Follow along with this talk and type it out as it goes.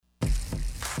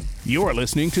You're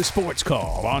listening to Sports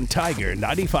Call on Tiger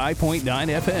 95.9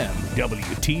 FM,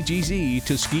 WTGZ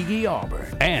Tuskegee,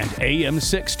 Auburn, and AM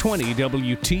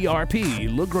 620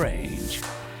 WTRP LaGrange.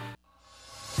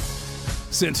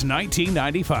 Since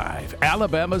 1995,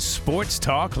 Alabama's sports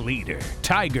talk leader,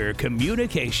 Tiger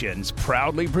Communications,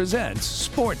 proudly presents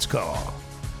Sports Call.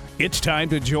 It's time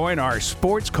to join our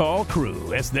Sports Call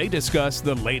crew as they discuss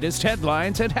the latest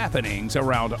headlines and happenings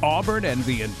around Auburn and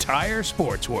the entire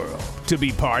sports world. To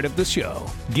be part of the show,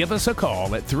 give us a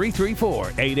call at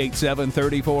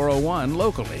 334-887-3401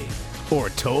 locally or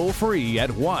toll free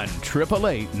at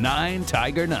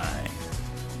 1-888-9-TIGER-9.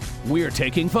 We're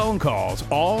taking phone calls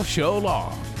all show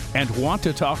long and want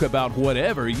to talk about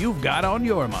whatever you've got on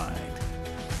your mind.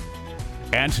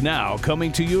 And now,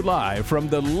 coming to you live from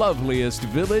the loveliest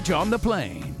village on the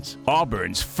plains,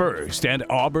 Auburn's first and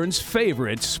Auburn's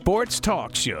favorite sports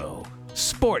talk show,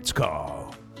 Sports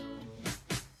Call.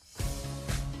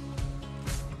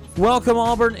 Welcome,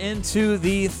 Auburn, into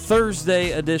the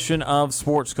Thursday edition of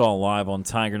Sports Call, live on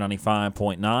Tiger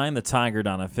 95.9, the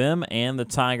Tiger.fm, and the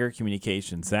Tiger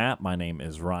Communications app. My name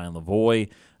is Ryan Lavoie.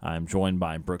 I'm joined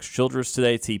by Brooks Childress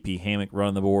today, TP Hammock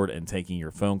running the board and taking your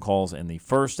phone calls in the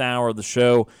first hour of the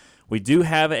show. We do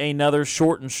have another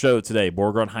shortened show today.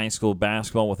 Beauregard High School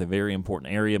basketball with a very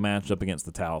important area matchup against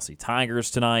the Tallahassee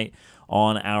Tigers tonight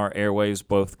on our airwaves,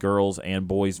 both girls and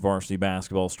boys varsity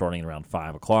basketball starting around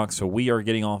 5 o'clock. So we are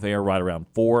getting off air right around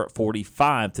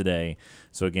 4:45 today.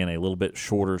 So again, a little bit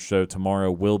shorter show.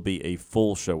 Tomorrow will be a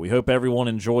full show. We hope everyone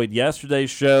enjoyed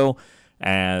yesterday's show,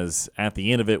 as at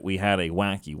the end of it, we had a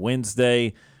Wacky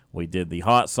Wednesday. We did the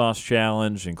hot sauce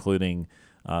challenge, including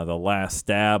the last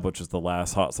stab, which is the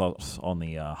last hot sauce on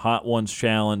the Hot Ones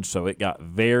challenge. So it got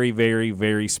very, very,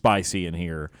 very spicy in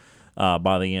here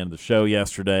by the end of the show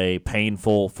yesterday.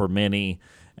 Painful for many,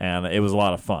 and it was a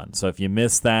lot of fun. So if you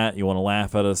missed that, you want to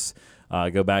laugh at us,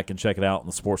 go back and check it out on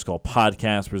the Sports Call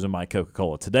podcast presented by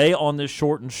Coca-Cola. Today on this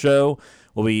shortened show,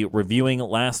 we'll be reviewing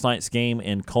last night's game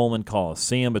in Coleman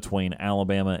Coliseum between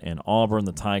Alabama and Auburn.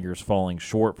 The Tigers falling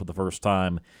short for the first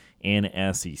time in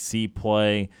SEC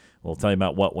play. We'll tell you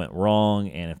about what went wrong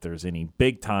and if there's any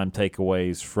big-time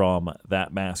takeaways from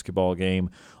that basketball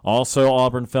game. Also,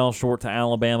 Auburn fell short to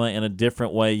Alabama in a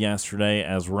different way yesterday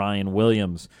as Ryan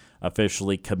Williams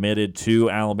officially committed to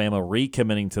Alabama,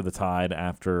 recommitting to the Tide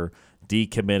after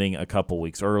decommitting a couple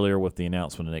weeks earlier with the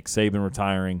announcement of Nick Saban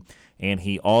retiring. And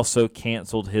he also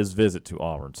canceled his visit to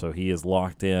Auburn, so he is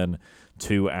locked in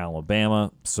to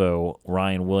Alabama. So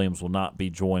Ryan Williams will not be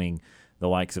joining the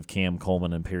likes of Cam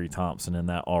Coleman and Perry Thompson in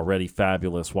that already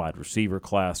fabulous wide receiver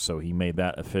class, so he made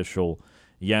that official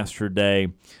yesterday.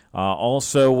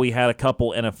 Also, we had a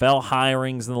couple NFL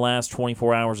hirings in the last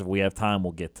 24 hours. If we have time,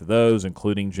 we'll get to those,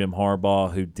 including Jim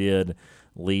Harbaugh, who did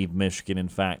leave Michigan, in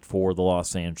fact, for the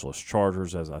Los Angeles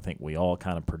Chargers, as I think we all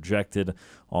kind of projected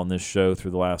on this show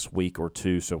through the last week or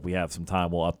two. So if we have some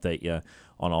time, we'll update you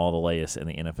on all the latest in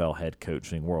the NFL head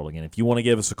coaching world. Again, if you want to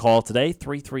give us a call today,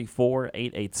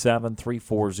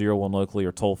 334-887-3401 locally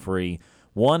or toll-free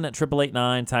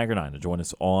 1-888-9-TIGER-9 to join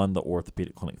us on the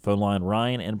Orthopedic Clinic phone line.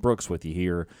 Ryan and Brooks with you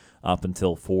here up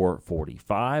until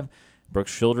 4:45.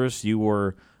 Brooks Childress, you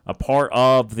were a part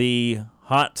of the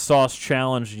hot sauce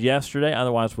challenge yesterday.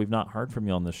 Otherwise, we've not heard from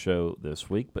you on this show this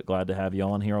week, but glad to have you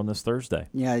on here on this Thursday.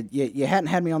 Yeah, you hadn't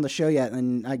had me on the show yet,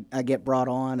 and I get brought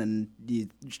on, and you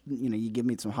give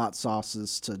me some hot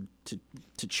sauces to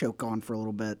choke on for a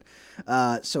little bit.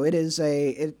 So it is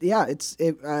I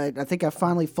think I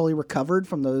finally fully recovered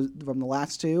from the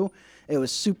last two. It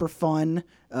was super fun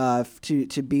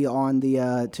to be on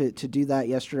the to do that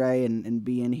yesterday and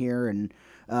be in here. And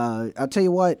I'll tell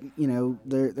you what,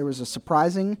 there was a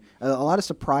lot of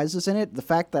surprises in it. The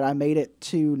fact that I made it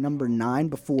to number 9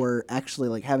 before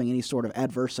actually having any sort of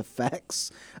adverse effects,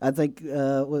 I think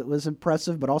was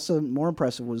impressive. But also more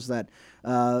impressive was that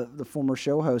the former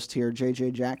show host here,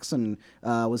 JJ Jackson,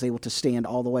 was able to stand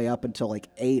all the way up until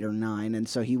 8 or 9, and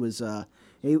so he was.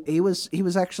 He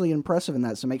was actually impressive in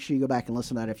that, so make sure you go back and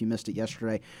listen to that if you missed it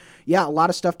yesterday. Yeah, a lot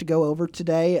of stuff to go over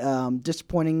today.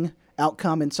 Disappointing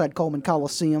outcome inside Coleman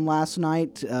Coliseum last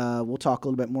night. We'll talk a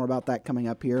little bit more about that coming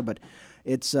up here, but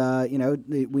it's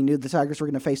we knew the Tigers were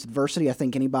going to face adversity. I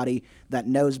think anybody that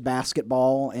knows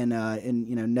basketball and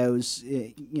knows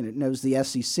the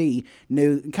SEC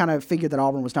kind of figured that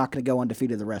Auburn was not going to go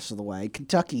undefeated the rest of the way.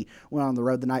 Kentucky went on the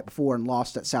road the night before and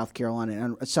lost at South Carolina.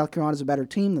 And South Carolina's a better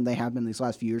team than they have been these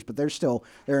last few years, but they're an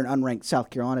unranked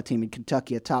South Carolina team. And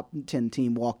Kentucky, a top 10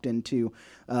 team, walked into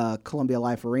Columbia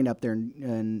Life Arena up there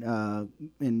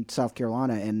in South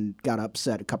Carolina and got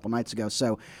upset a couple nights ago.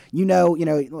 So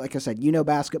like I said, you know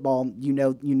basketball, you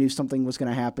knew something was going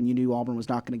to happen. You knew Auburn was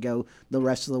not going to go the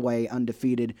rest of the way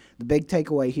undefeated. The big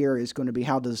takeaway here is going to be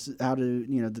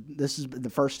this is the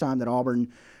first time that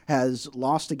Auburn has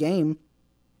lost a game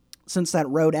since that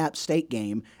road App State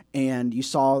game. And you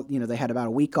saw, they had about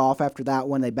a week off after that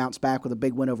one. They bounced back with a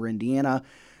big win over Indiana.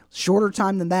 Shorter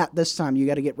time than that this time. You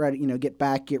got to get ready,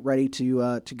 get ready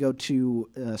to go to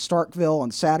Starkville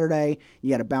on Saturday. You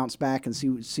got to bounce back and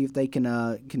see if they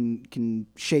can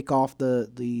shake off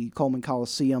the Coleman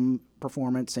Coliseum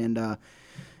performance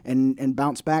and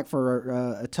bounce back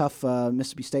for a tough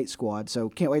Mississippi State squad. So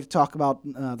can't wait to talk about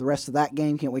the rest of that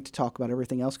game. Can't wait to talk about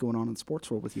everything else going on in the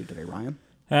sports world with you today, Ryan.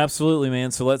 Absolutely,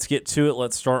 man. So let's get to it.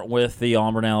 Let's start with the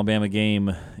Auburn-Alabama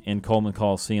game in Coleman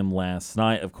Coliseum last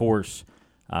night. Of course,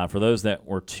 for those that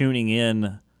were tuning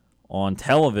in on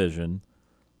television,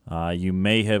 you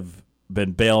may have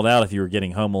been bailed out if you were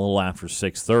getting home a little after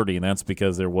 6:30, and that's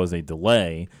because there was a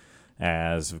delay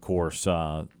as, of course,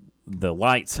 the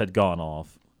lights had gone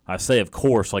off. I say, of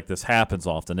course, like this happens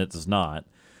often. It does not.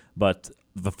 But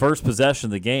the first possession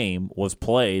of the game was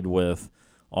played with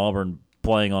Auburn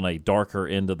playing on a darker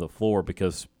end of the floor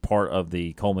because part of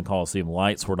the Coleman Coliseum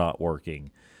lights were not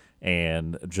working,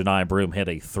 and Janai Broome hit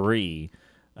a three.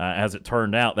 As it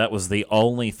turned out, that was the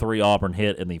only three Auburn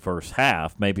hit in the first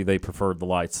half. Maybe they preferred the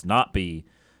lights not be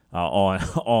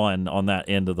on that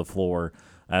end of the floor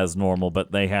as normal,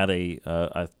 but they had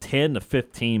a 10 to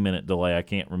 15 minute delay. I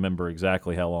can't remember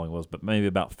exactly how long it was, but maybe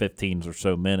about 15 or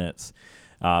so minutes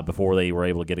before they were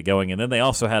able to get it going. And then they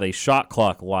also had a shot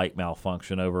clock light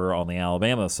malfunction over on the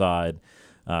Alabama side.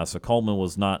 So Coleman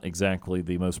was not exactly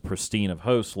the most pristine of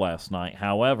hosts last night.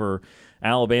 However,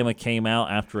 Alabama came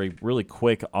out after a really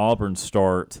quick Auburn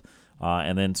start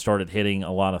and then started hitting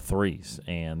a lot of threes,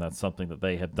 and that's something that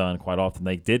they have done quite often.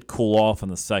 They did cool off in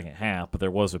the second half, but there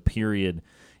was a period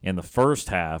in the first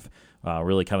half,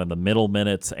 really kind of the middle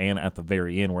minutes and at the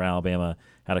very end, where Alabama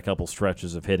had a couple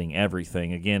stretches of hitting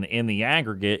everything. Again, in the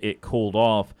aggregate, it cooled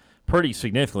off pretty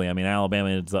significantly. I mean, Alabama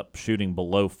ends up shooting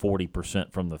below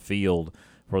 40% from the field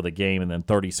for the game, and then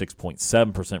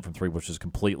 36.7% from three, which is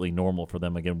completely normal for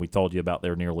them. Again, we told you about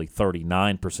their nearly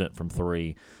 39% from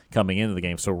three coming into the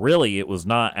game. So really, it was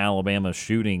not Alabama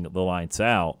shooting the lights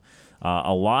out.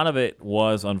 A lot of it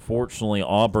was, unfortunately,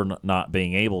 Auburn not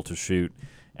being able to shoot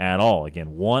at all.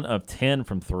 Again, 1 of 10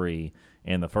 from three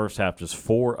in the first half, just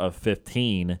 4 of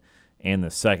 15 in the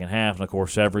second half. And, of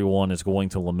course, everyone is going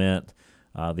to lament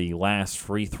the last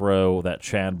free throw that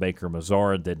Chad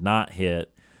Baker-Mazara did not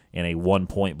hit in a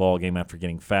 1-point ball game after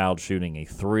getting fouled shooting a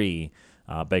three.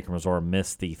 Baker-Mazara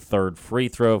missed the third free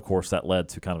throw. Of course, that led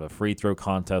to kind of a free throw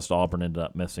contest. Auburn ended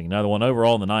up missing another one.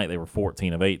 Overall in the night, they were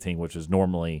 14 of 18, which is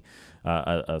normally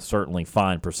a certainly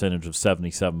fine percentage of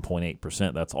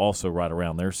 77.8%. That's also right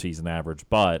around their season average,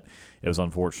 but it was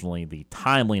unfortunately the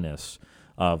timeliness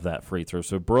of that free throw.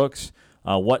 So, Brooks,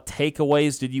 what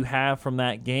takeaways did you have from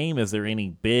that game? Is there any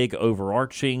big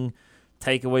overarching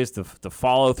takeaways to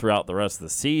follow throughout the rest of the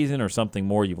season, or something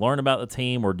more you've learned about the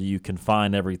team, or do you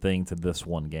confine everything to this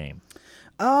one game?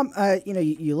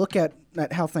 You look at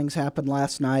how things happened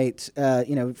last night.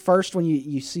 First when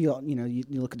you see, you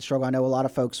look at the struggle. I know a lot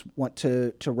of folks want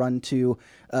to run to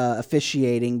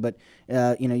officiating, but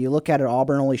you look at it.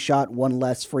 Auburn only shot one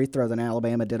less free throw than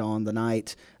Alabama did on the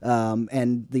night,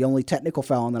 and the only technical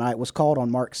foul on the night was called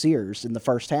on Mark Sears in the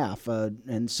first half.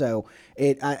 And so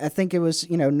I think it was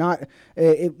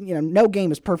no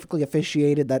game is perfectly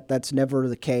officiated. That's never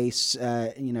the case.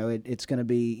 It's going to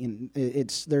be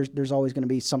there's always going to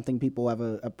be something people have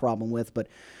a problem with, but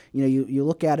you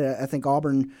look at it. I think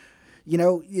Auburn.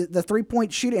 The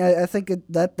 3-point shooting, I think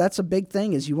that's a big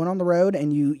thing, is you went on the road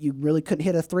and you really couldn't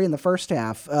hit a three in the first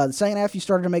half. The second half, you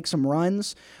started to make some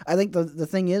runs. I think the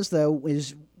thing is, though,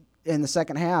 is in the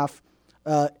second half,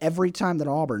 every time that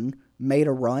Auburn made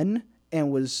a run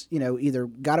and was, either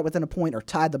got it within a point or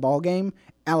tied the ball game,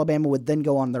 Alabama would then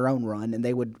go on their own run and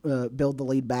they would build the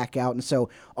lead back out. And so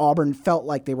Auburn felt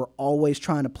like they were always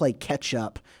trying to play catch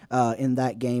up in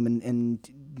that game, and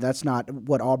that's not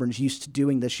what Auburn's used to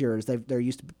doing this year. Is they're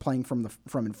used to playing from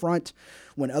in front.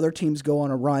 When other teams go on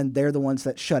a run, they're the ones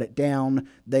that shut it down.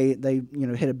 They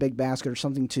hit a big basket or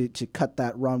something to cut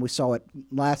that run. We saw it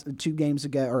 3 games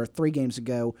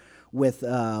ago with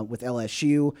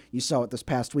LSU. You saw it this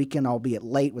past weekend, albeit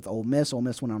late, with Ole Miss. Ole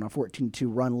Miss went on a 14-2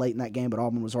 run late in that game, but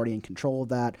Auburn was already in control of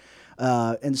that.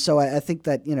 And so I think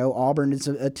that Auburn is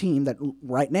a team that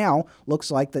right now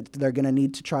looks like that they're going to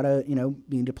need to try to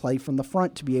need to play from the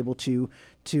front to be able to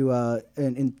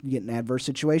and get in adverse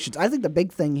situations. I think the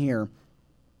big thing here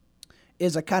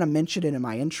is, I kind of mentioned it in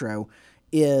my intro,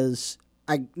 is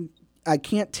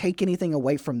can't take anything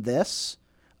away from this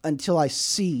until I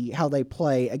see how they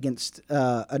play against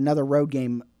another road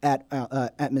game at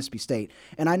Mississippi State.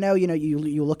 And I know,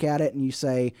 you look at it and you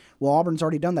say, well, Auburn's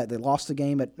already done that. They lost a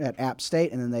game at App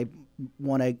State, and then they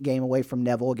won a game away from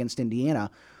Neville against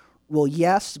Indiana. Well,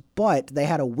 yes, but they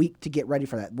had a week to get ready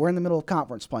for that. We're in the middle of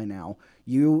conference play now.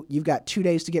 You've got 2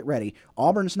 days to get ready.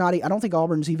 Auburn's not. I don't think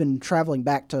Auburn's even traveled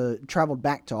back to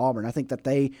Auburn. I think that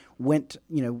they went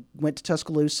to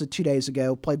Tuscaloosa 2 days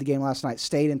ago, played the game last night,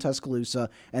 stayed in Tuscaloosa,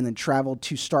 and then traveled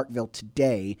to Starkville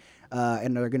today.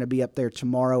 And they're going to be up there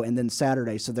tomorrow and then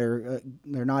Saturday. So they're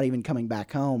not even coming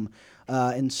back home.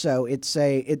 And so it's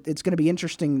going to be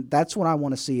interesting. That's what I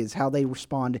want to see, is how they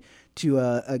respond to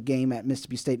a game at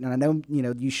Mississippi State. And I know,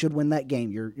 you should win that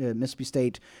game. Mississippi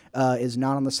State is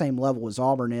not on the same level as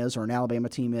Auburn is, or an Alabama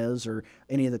team is, or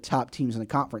any of the top teams in the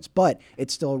conference. But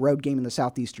it's still a road game in the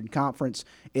Southeastern Conference.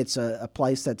 It's a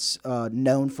place that's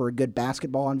known for a good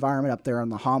basketball environment up there on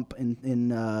the hump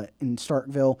in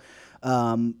Starkville.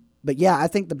 But yeah, I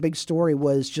think the big story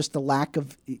was just the lack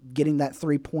of getting that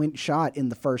 3-point shot in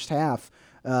the first half.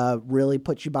 Really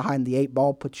put you behind the 8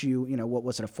 ball, put you, what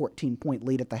was it, a 14-point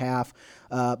lead at the half.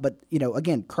 But,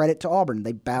 again, credit to Auburn.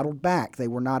 They battled back. They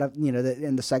were not,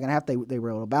 in the second half, they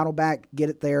were able to battle back, get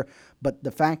it there. But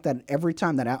the fact that every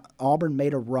time that Auburn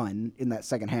made a run in that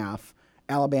second half,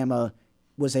 Alabama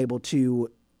was able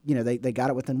to, they got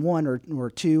it within 1 or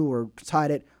 2 or tied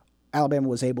it. Alabama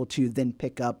was able to then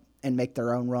pick up and make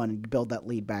their own run and build that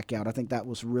lead back out. I think that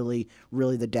was really,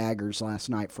 really the daggers last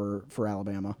night for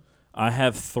Alabama. I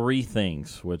have 3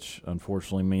 things, which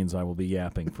unfortunately means I will be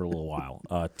yapping for a little while.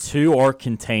 2 are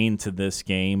contained to this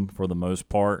game for the most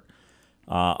part,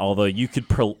 although you could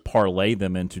parlay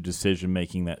them into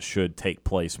decision-making that should take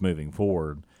place moving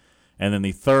forward. And then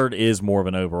the third is more of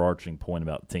an overarching point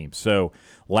about the team. So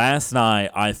last night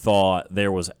I thought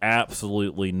there was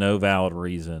absolutely no valid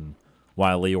reason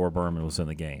why Lavoie Berman was in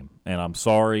the game. And I'm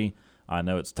sorry. I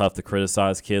know it's tough to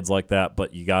criticize kids like that,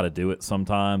 but you got to do it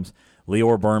sometimes.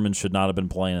 Lavoie Berman should not have been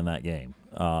playing in that game.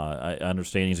 I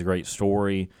understand he's a great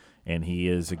story, and he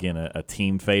is, again, a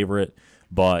team favorite.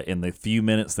 But in the few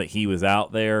minutes that he was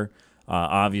out there,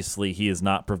 obviously he has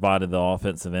not provided the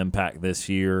offensive impact this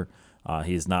year.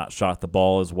 He has not shot the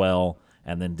ball as well.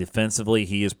 And then defensively,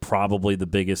 he is probably the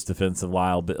biggest defensive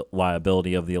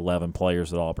liability of the 11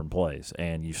 players that Auburn plays.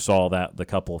 And you saw that the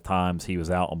couple of times he was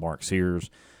out on Mark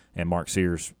Sears, and Mark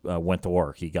Sears went to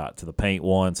work. He got to the paint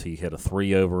once. He hit a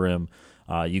 3 over him.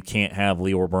 You can't have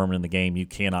Lavoie Berman in the game. You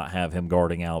cannot have him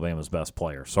guarding Alabama's best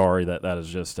player. Sorry, that is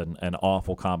just an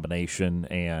awful combination.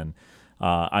 And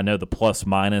I know the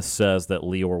plus-minus says that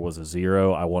Lavoie was a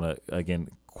 0. I want to, again,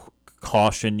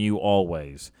 caution you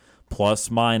always.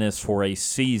 Plus-minus for a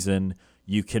season,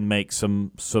 you can make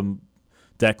some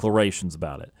declarations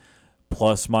about it.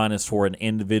 Plus-minus for an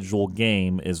individual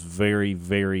game is very,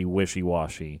 very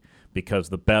wishy-washy, because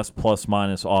the best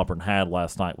plus-minus Auburn had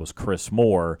last night was Chris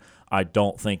Moore. I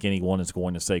don't think anyone is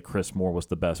going to say Chris Moore was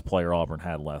the best player Auburn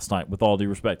had last night. With all due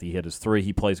respect, he hit his 3.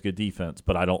 He plays good defense,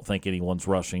 but I don't think anyone's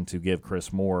rushing to give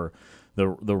Chris Moore the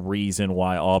reason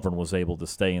why Auburn was able to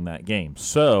stay in that game.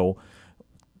 So,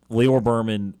 Lavoie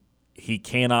Berman, he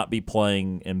cannot be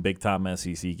playing in big-time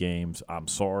SEC games. I'm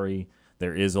sorry.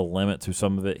 There is a limit to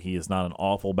some of it. He is not an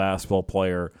awful basketball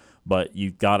player, but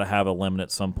you've got to have a limit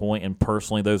at some point. And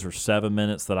personally, those are 7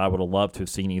 minutes that I would have loved to have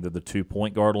seen either the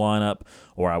 2-point guard lineup,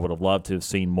 or I would have loved to have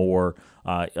seen more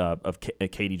of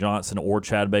Katie Johnson or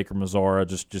Chad Baker-Mazara,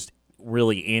 just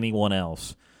really anyone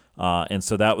else. And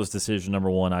so that was decision number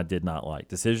 1 I did not like.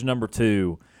 Decision number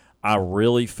 2, I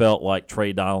really felt like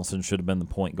Trey Donaldson should have been the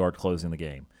point guard closing the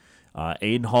game.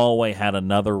 Aiden Holloway had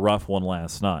another rough one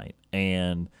last night,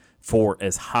 and for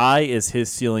as high as his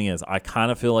ceiling is, I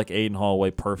kind of feel like Aiden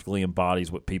Holloway perfectly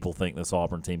embodies what people think this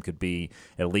Auburn team could be,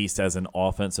 at least as an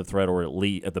offensive threat, or at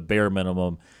least at the bare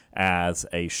minimum as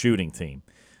a shooting team.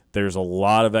 There's a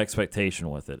lot of expectation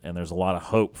with it, and there's a lot of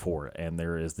hope for it, and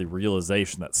there is the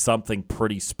realization that something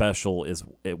pretty special is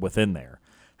within there.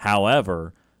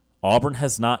 However, Auburn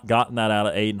has not gotten that out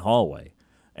of Aiden Holloway.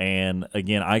 And,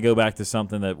 again, I go back to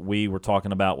something that we were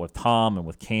talking about with Tom and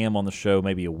with Cam on the show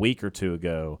maybe a week or 2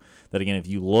 ago, that, again, if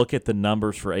you look at the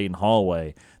numbers for Aiden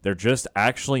Holloway, they're just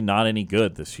actually not any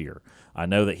good this year. I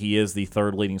know that he is the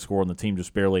 3rd leading scorer on the team,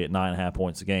 just barely at 9.5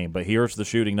 points a game. But here's the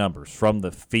shooting numbers. From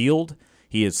the field,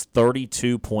 he is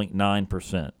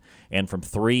 32.9%. And from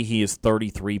 3, he is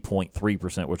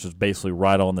 33.3%, which is basically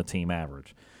right on the team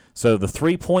average. So the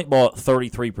 3-point ball at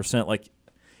 33%, like,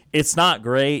 it's not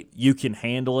great. You can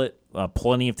handle it.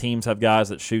 Plenty of teams have guys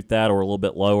that shoot that or a little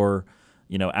bit lower.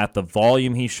 At the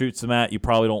volume he shoots them at, you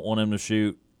probably don't want him to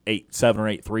shoot 7 or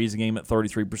 8 threes a game at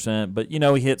 33%. But,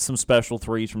 he hits some special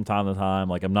threes from time to time.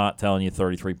 Like, I'm not telling you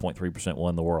 33.3% will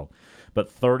win the world. But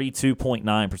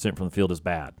 32.9% from the field is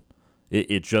bad.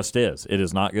 It just is. It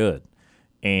is not good.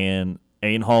 And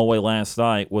Aiden Holloway last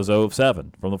night was 0 of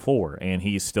 7 from the floor, and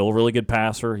he's still a really good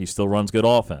passer. He still runs good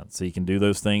offense. He can do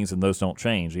those things, and those don't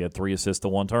change. He had 3 assists to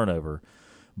 1 turnover,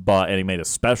 and he made a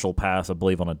special pass, I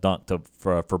believe, on a dunk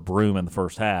for Broom in the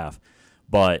first half.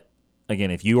 But,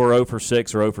 again, if you were 0 for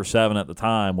 6 or 0 for 7 at the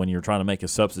time when you're trying to make a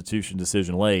substitution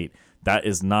decision late, that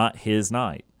is not his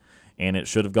night. And it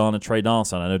should have gone to Trey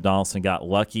Donaldson. I know Donaldson got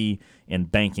lucky in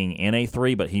banking in a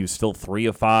 3, but he was still 3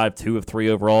 of 5, 2 of 3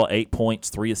 overall, 8 points,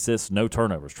 3 assists, no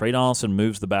turnovers. Trey Donaldson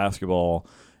moves the basketball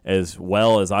as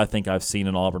well as I think I've seen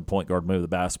an Auburn point guard move the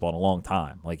basketball in a long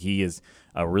time. Like, he is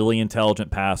a really intelligent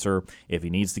passer. If he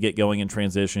needs to get going in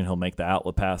transition, he'll make the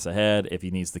outlet pass ahead. If he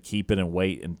needs to keep it and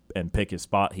wait and pick his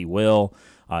spot, he will.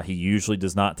 He usually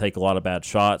does not take a lot of bad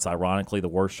shots. Ironically, the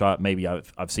worst shot maybe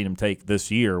I've seen him take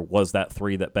this year was that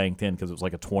 3 that banked in because it was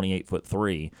like a 28-foot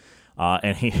 3.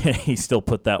 And he still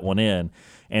put that one in.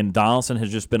 And Donaldson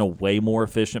has just been a way more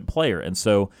efficient player. And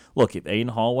so, look, if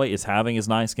Aiden Holloway is having his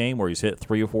nice game where he's hit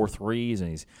 3 or 4 threes and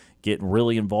he's getting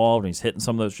really involved and he's hitting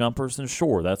some of those jumpers, then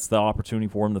sure, that's the opportunity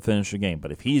for him to finish the game.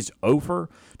 But if he's over,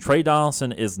 Trey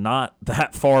Donaldson is not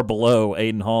that far below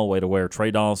Aiden Holloway to where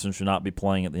Trey Donaldson should not be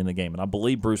playing at the end of the game. And I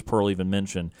believe Bruce Pearl even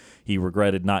mentioned he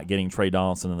regretted not getting Trey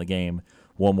Donaldson in the game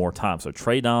one more time. So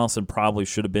Trey Donaldson probably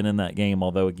should have been in that game,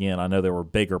 although, again, I know there were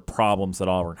bigger problems that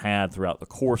Auburn had throughout the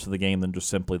course of the game than just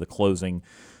simply the closing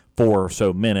 4 or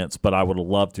so minutes, but I would have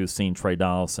loved to have seen Trey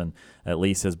Donaldson, at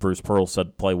least as Bruce Pearl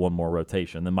said, play one more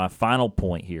rotation. Then my final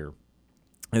point here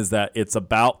is that it's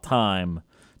about time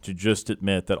to just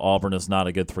admit that Auburn is not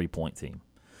a good three-point team.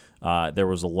 There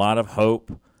was a lot of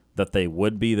hope that they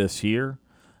would be this year.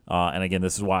 And again,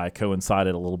 this is why I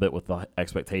coincided a little bit with the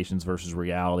expectations versus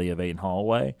reality of Aiden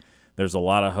Holloway. There's a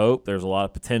lot of hope. There's a lot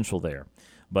of potential there.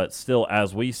 But still,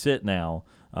 as we sit now,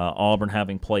 Auburn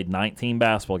having played 19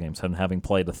 basketball games and having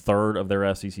played a third of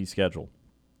their SEC schedule,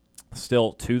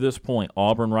 still to this point,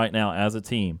 Auburn right now as a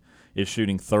team is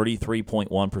shooting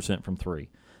 33.1% from 3.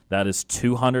 That is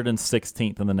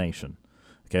 216th in the nation.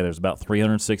 Okay, there's about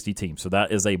 360 teams. So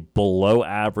that is a below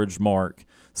average mark,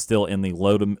 still in the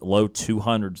low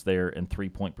 200s there in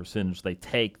three-point percentage. They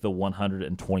take the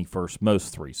 121st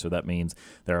most threes. So that means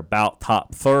they're about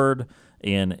top third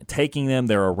in taking them.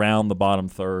 They're around the bottom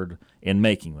third in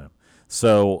making them.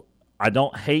 So I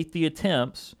don't hate the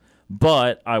attempts,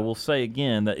 but I will say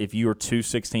again that if you are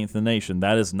 216th in the nation,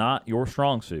 that is not your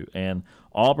strong suit. And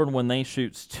Auburn, when they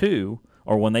shoot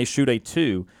a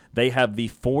 2, they have the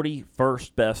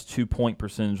 41st best 2-point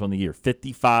percentage on the year,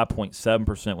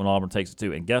 55.7% when Auburn takes a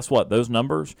 2. And guess what? Those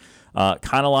numbers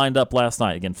kind of lined up last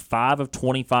night. Again, 5 of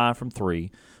 25 from 3,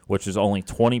 which is only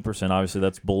 20%. Obviously,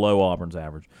 that's below Auburn's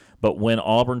average. But when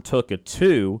Auburn took a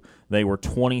 2, they were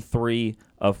 23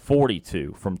 of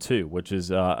 42 from 2, which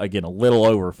is, again, a little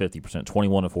over 50%.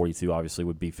 21 of 42 obviously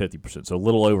would be 50%, so a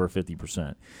little over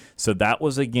 50%. So that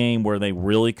was a game where they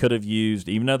really could have used,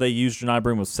 even though they used Janai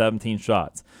Broome with 17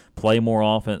 shots, play more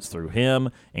offense through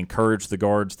him, encourage the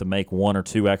guards to make 1 or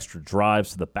 2 extra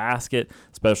drives to the basket,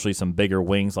 especially some bigger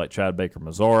wings like Chad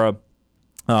Baker-Mazara.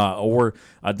 Or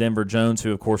Denver Jones,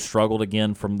 who, of course, struggled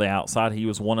again from the outside. He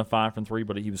was 1 of 5 from 3,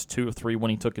 but he was 2 of 3 when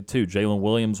he took it 2. Jalen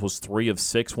Williams was 3 of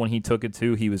 6 when he took it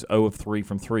 2. He was 0 of 3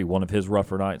 from 3, one of his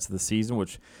rougher nights of the season,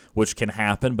 which can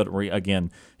happen. But, again,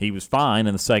 he was fine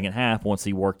in the second half once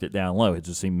he worked it down low. It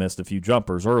just he missed a few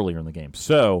jumpers earlier in the game.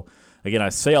 So, again, I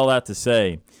say all that to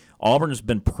say Auburn has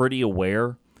been pretty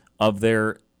aware of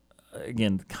their,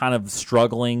 again, kind of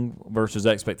struggling versus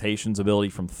expectations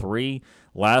ability from 3.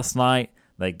 Last night,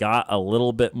 they got a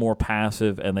little bit more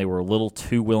passive, and they were a little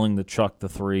too willing to chuck the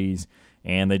threes,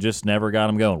 and they just never got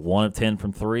them going. 1 of 10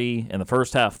 from 3 in the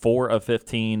first half, 4 of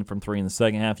 15 from 3 in the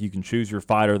second half. You can choose your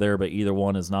fighter there, but either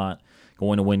one is not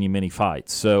going to win you many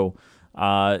fights. So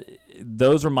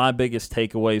those are my biggest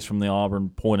takeaways from the Auburn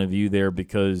point of view there,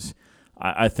 because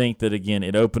I think that, again,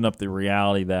 it opened up the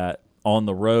reality that on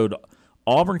the road –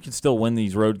 Auburn can still win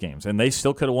these road games, and they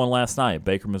still could have won last night.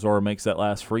 Baker-Mazara makes that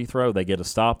last free throw. They get a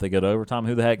stop. They go to overtime.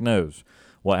 Who the heck knows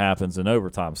what happens in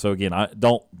overtime? So again,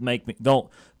 don't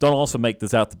also make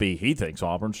this out to be he thinks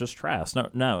Auburn's just trash.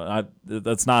 No,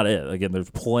 that's not it. Again,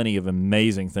 there's plenty of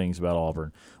amazing things about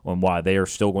Auburn and why they are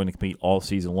still going to compete all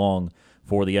season long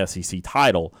for the SEC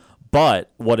title.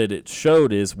 But what it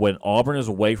showed is when Auburn is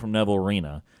away from Neville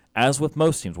Arena, as with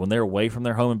most teams, when they're away from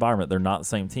their home environment, they're not the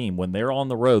same team. When they're on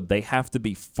the road, they have to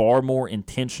be far more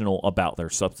intentional about their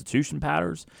substitution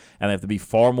patterns, and they have to be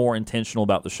far more intentional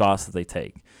about the shots that they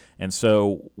take. And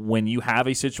so when you have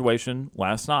a situation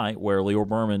last night where Lior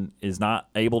Berman is not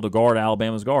able to guard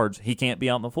Alabama's guards, he can't be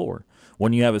out on the floor.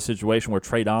 When you have a situation where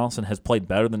Trey Donaldson has played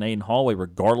better than Aiden Holloway,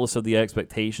 regardless of the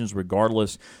expectations,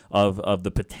 regardless of the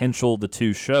potential the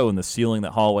two show and the ceiling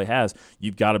that Holloway has,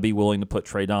 you've got to be willing to put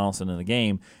Trey Donaldson in the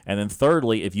game. And then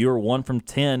thirdly, if you're 1 for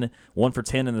 10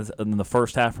 in the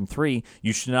first half from three,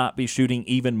 you should not be shooting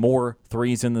even more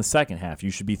threes in the second half.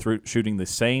 You should be shooting the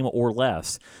same or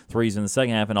less threes in the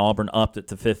second half, and Auburn upped it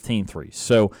to 15 threes.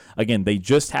 So, again, they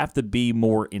just have to be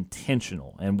more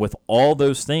intentional. And with all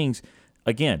those things,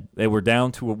 again, they were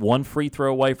down to one free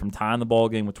throw away from tying the ball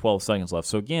game with 12 seconds left.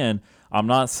 So, again, I'm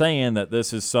not saying that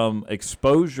this is some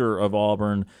exposure of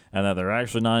Auburn and that they're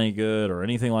actually not any good or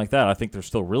anything like that. I think they're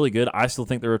still really good. I still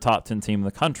think they're a top 10 team in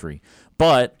the country.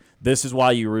 But this is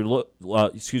why you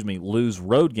lose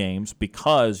road games,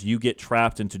 because you get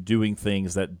trapped into doing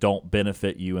things that don't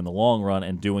benefit you in the long run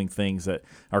and doing things that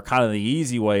are kind of the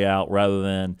easy way out rather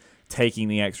than taking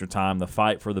the extra time to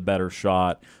fight for the better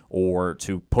shot or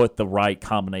to put the right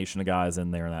combination of guys in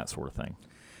there and that sort of thing.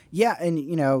 Yeah, and,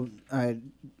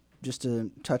 just to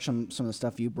touch on some of the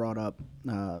stuff you brought up,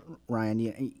 Ryan,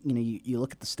 you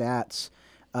look at the stats,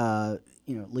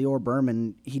 Lior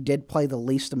Berman, he did play the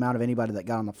least amount of anybody that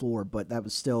got on the floor, but that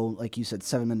was still, like you said,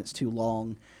 7 minutes too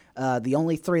long. The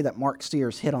only three that Mark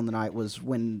Steers hit on the night was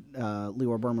when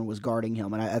Lior Berman was guarding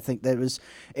him, and I think that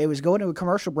it was going to a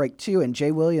commercial break too. And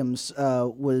Jay Williams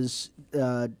was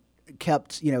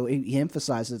kept, he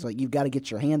emphasizes like you've got to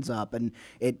get your hands up, and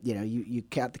you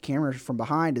got the camera from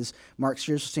behind as Mark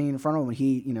Steers was standing in front of him,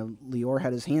 and Lior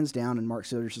had his hands down, and Mark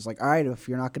Steers was like, all right, if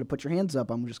you're not going to put your hands up,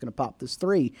 I'm just going to pop this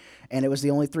three, and it was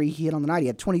the only three he hit on the night. He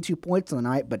had 22 points on the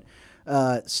night, but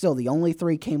still, the only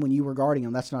three came when you were guarding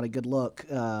him. That's not a good look.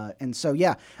 And so,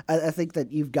 yeah, I think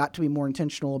that you've got to be more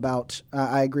intentional about.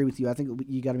 I agree with you. I think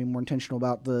you got to be more intentional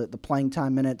about the playing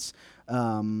time minutes.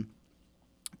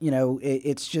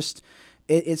 It's just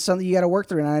it's something you got to work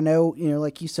through. And I know,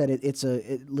 like you said,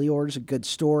 Lior's a good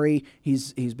story.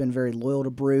 He's been very loyal to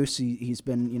Bruce. He's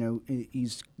been,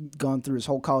 he's gone through his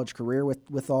whole college career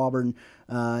with Auburn,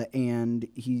 and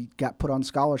he got put on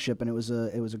scholarship. And it was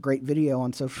a great video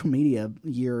on social media a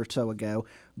year or so ago.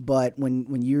 But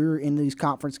when you're in these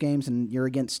conference games and you're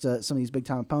against some of these big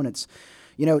time opponents,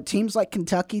 teams like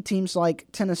Kentucky, teams like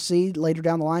Tennessee, later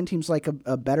down the line, teams like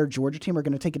a better Georgia team are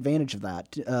going to take advantage of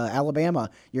that. Alabama,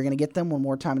 you're going to get them one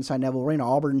more time inside Neville Arena.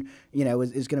 Auburn,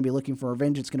 is going to be looking for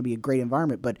revenge. It's going to be a great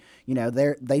environment. But,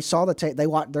 they saw the tape. They're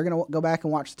going to go back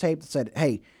and watch the tape that said,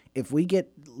 hey, if we get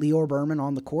Lior Berman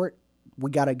on the court, we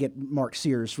got to get Mark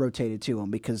Sears rotated to him,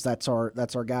 because that's our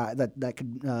guy. That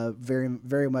could very,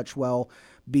 very much well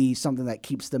be something that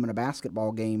keeps them in a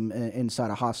basketball game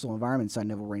inside a hostile environment inside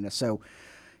Neville Arena. So,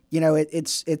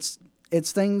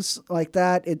 it's things like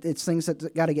that. It's things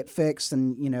that got to get fixed.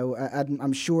 And,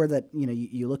 I'm sure that,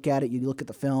 you look at it, you look at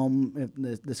the film,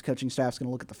 this coaching staff's going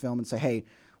to look at the film and say, hey,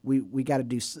 we got to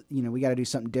do, we got to do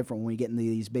something different when we get into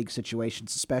these big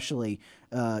situations, especially,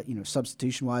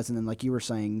 substitution wise. And then, like you were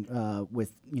saying,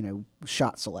 with,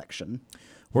 shot selection.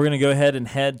 We're going to go ahead and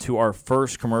head to our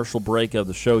first commercial break of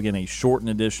the show. Again, a shortened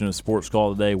edition of Sports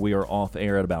Call today. We are off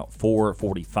air at about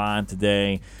 4:45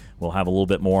 today. We'll have a little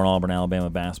bit more on Auburn, Alabama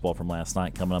basketball from last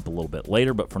night coming up a little bit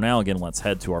later. But for now, again, let's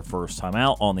head to our first time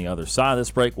out. On the other side of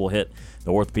this break, we'll hit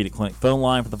the Orthopedic Clinic phone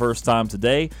line for the first time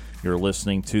today. You're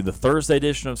listening to the Thursday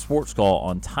edition of Sports Call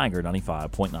on Tiger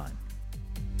 95.9.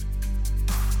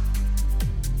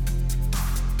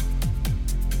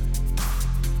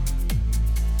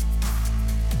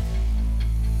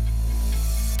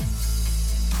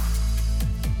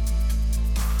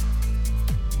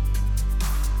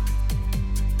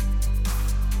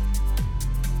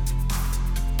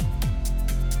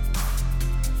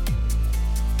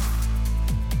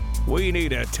 We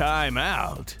need a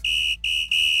timeout.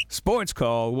 Sports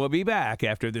Call will be back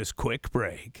after this quick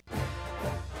break.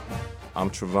 I'm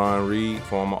Trevon Reed,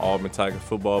 former Auburn Tiger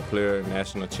football player,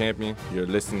 national champion. You're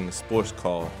listening to Sports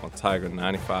Call on Tiger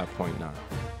 95.9.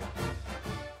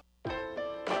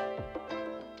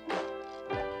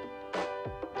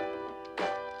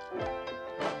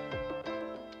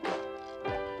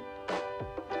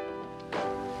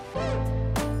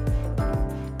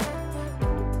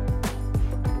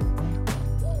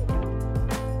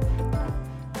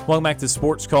 Welcome back to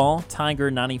Sports Call,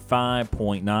 Tiger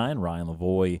 95.9. Ryan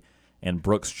Lavoie and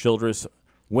Brooks Childress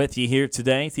with you here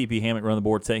today. TP Hammock run the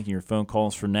board, taking your phone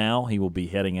calls for now. He will be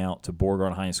heading out to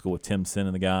Beauregard High School with Tim Sin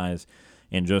and the guys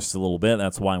in just a little bit.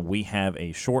 That's why we have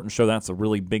a shortened show. That's a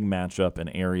really big matchup in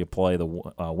area play. The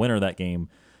winner of that game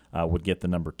would get the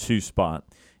number 2 spot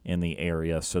in the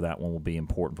area, so that one will be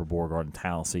important for Beauregard and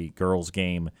Tallahassee. Girls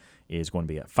game is going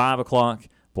to be at 5 o'clock,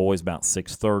 boys about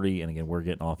 6:30, and again, we're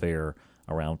getting off air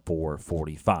around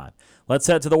 4:45. Let's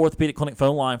head to the Orthopedic Clinic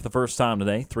phone line for the first time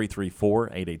today,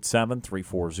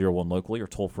 334-887-3401 locally, or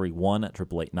toll-free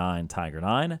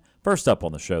 1-888-9-TIGER-9. First up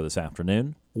on the show this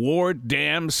afternoon, Ward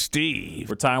Dam Steve.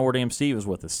 Retired Ward Dam Steve is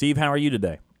with us. Steve, how are you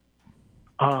today?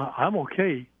 I'm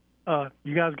okay.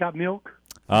 You guys got milk?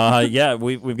 Yeah,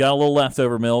 we've got a little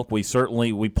leftover milk.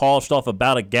 We polished off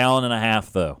about a gallon and a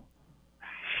half, though.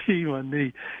 Gee,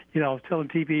 I was telling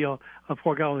TP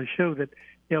before I got on the show that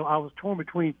I was torn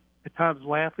between at times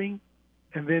laughing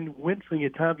and then wincing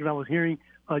at times when I was hearing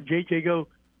JJ go,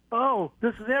 "Oh,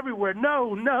 this is everywhere!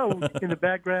 No, no!" in the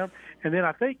background, and then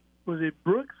I think was it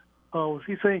Brooks? Was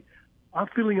he saying, "I'm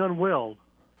feeling unwell"?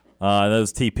 That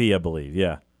was TP, I believe.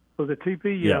 Yeah. Was it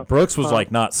TP? Yeah. Brooks was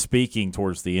not speaking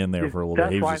towards the end there for a little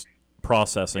bit. He was just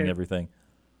processing everything.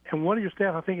 And one of your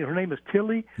staff, I think her name is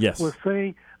Tilly, yes, was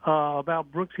saying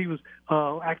about Brooks. He was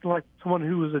acting like someone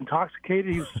who was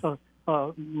intoxicated. He was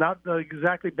not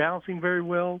exactly balancing very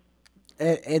well.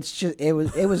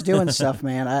 It was doing stuff,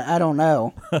 man. I don't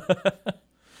know.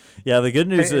 Yeah, the good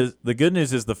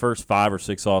news is the first 5 or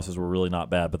 6 losses were really not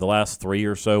bad, but the last 3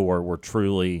 or so were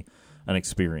truly an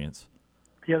experience.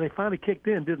 Yeah, they finally kicked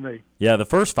in, didn't they? Yeah, the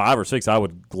first 5 or 6 I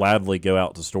would gladly go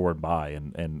out to the store and buy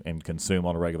and consume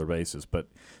on a regular basis. But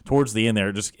towards the end there,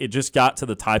 it just got to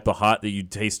the type of hot that you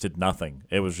tasted nothing.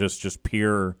 It was just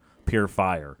pure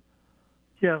fire.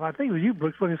 Yeah, I think it was you,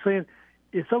 Brooks, when you're saying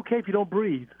it's okay if you don't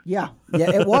breathe. Yeah,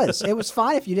 it was. It was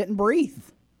fine if you didn't breathe.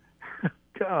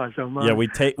 Gosh, oh my. Yeah,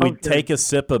 we'd take a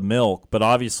sip of milk, but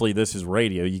obviously this is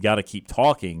radio. You got to keep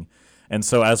talking. And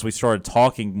so as we started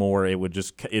talking more, it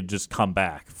just come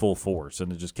back full force,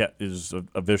 and it was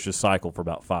a vicious cycle for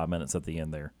about 5 minutes at the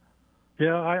end there.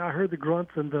 Yeah, I heard the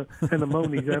grunts and the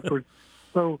moanies afterwards.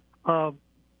 So I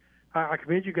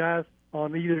commend you guys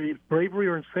on either bravery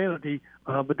or insanity,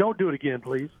 but don't do it again,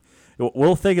 please.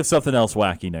 We'll think of something else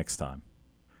wacky next time.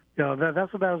 Yeah,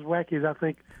 that's about as wacky as I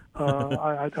think.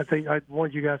 I think I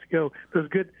wanted you guys to go. It was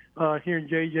good hearing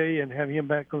JJ and having him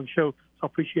back on the show. I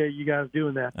appreciate you guys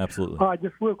doing that. Absolutely.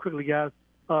 Just real quickly, guys,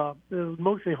 it was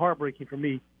mostly heartbreaking for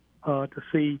me to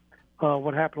see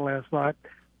what happened last night.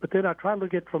 But then I try to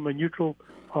look at it from a neutral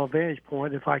vantage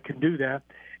point, if I can do that.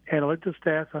 And I looked at the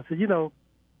stats. I said,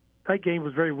 that game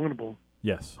was very winnable.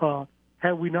 Yes.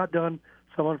 Had we not done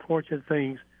some unfortunate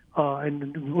things,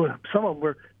 and some of them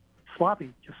were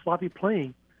just sloppy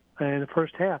playing in the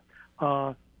first half.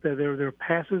 Their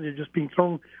passes are just being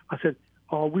thrown. I said,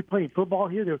 are we playing football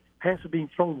here? Their passes are being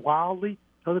thrown wildly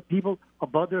to other people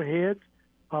above their heads.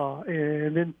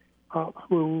 And then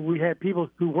we had people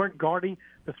who weren't guarding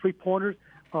the three-pointers.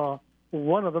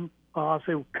 One of them, I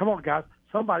said, come on, guys,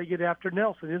 somebody get after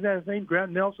Nelson. Isn't that his name,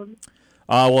 Grant Nelson?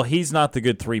 Well, he's not the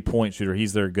good 3-point shooter.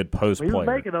 He's their good post player. He was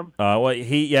making them.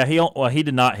 He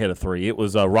did not hit a 3. It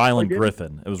was Ryland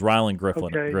Griffin. It was Ryland Griffin.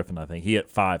 Okay. Griffin, I think. He hit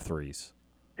 5 threes.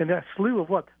 And that slew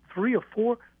of 3 or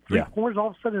 4 3-pointers all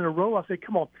of a sudden in a row. I said,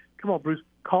 come on, Bruce,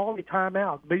 call me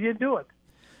timeout. But he didn't do it.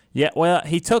 Yeah, well,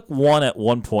 he took one at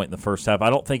one point in the first half. I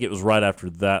don't think it was right after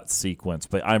that sequence,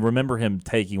 but I remember him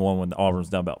taking one when Auburn was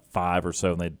down about 5 or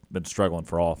so, and they'd been struggling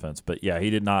for offense. But, yeah, he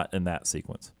did not in that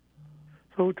sequence.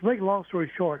 So to make a long story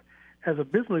short, as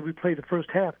abysmally we played the first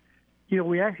half,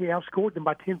 we actually outscored them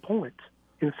by 10 points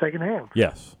in the second half.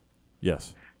 Yes.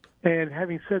 And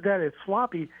having said that, it's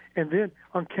sloppy, and then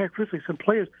uncharacteristic. Some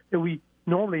players that we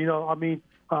normally, I'm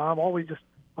always just,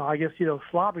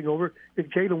 slopping over. If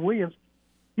Jalen Williams,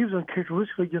 he was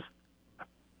uncharacteristically just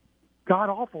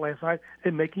god-awful last night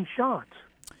in making shots.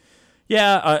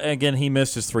 Yeah, again, he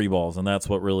missed his 3 balls, and that's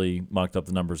what really mucked up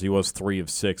the numbers. He was 3 of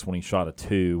 6 when he shot a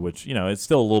 2, which, it's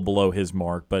still a little below his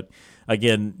mark. But,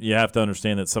 again, you have to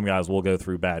understand that some guys will go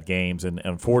through bad games, and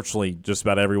unfortunately, just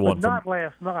about everyone. But not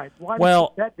last night. Why did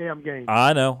that damn game?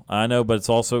 I know, but it's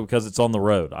also because it's on the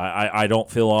road. I don't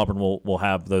feel Auburn will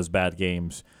have those bad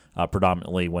games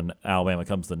predominantly when Alabama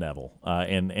comes to Neville,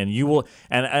 and you will,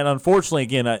 and unfortunately,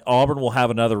 again, Auburn will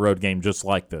have another road game just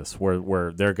like this,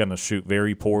 where they're going to shoot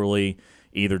very poorly.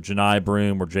 Either Janai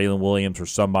Broome or Jalen Williams or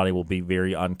somebody will be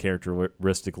very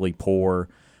uncharacteristically poor.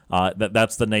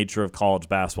 That's the nature of college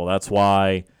basketball. That's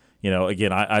why,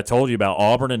 again, I told you about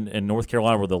Auburn and North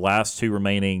Carolina were the last 2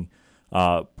 remaining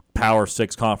Power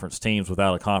 6 conference teams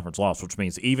without a conference loss, which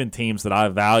means even teams that I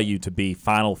value to be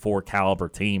Final Four caliber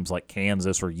teams like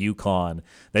Kansas or UConn,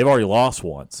 they've already lost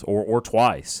once or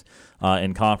twice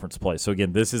in conference play. So,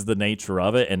 again, this is the nature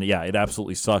of it. And, yeah, it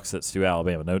absolutely sucks that it's to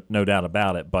Alabama, no doubt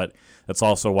about it. But that's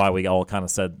also why we all kind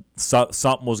of said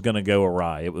something was going to go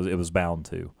awry. It was bound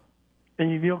to.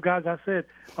 And guys, I said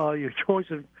your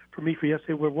choices for me for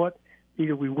yesterday were what?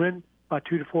 Either we win by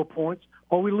 2 to 4 points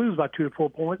or we lose by 2 to 4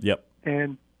 points. Yep.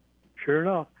 And sure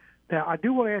enough. Now, I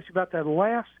do want to ask you about that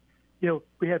last,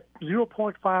 we had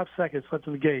 0.5 seconds left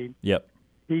in the game. Yep.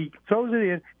 He throws it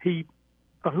in.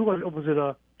 Who was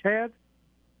it, Chad?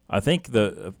 I think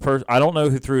I don't know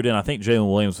who threw it in. I think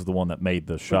Jalen Williams was the one that made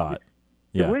the shot.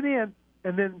 It went in,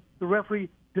 and then the referee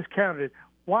discounted it.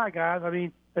 Why, guys? I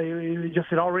mean, it just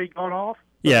had already gone off?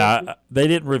 Yeah, they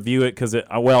didn't review it because the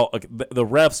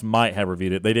refs might have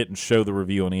reviewed it. They didn't show the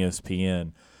review on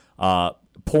ESPN.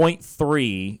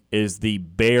 0.3 is the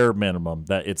bare minimum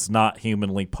that it's not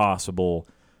humanly possible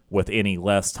with any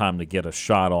less time to get a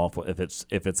shot off. If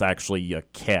it's actually a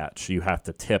catch, you have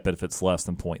to tip it if it's less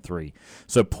than 0.3.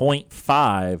 So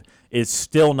 0.5 is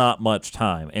still not much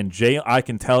time. And I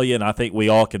can tell you, and I think we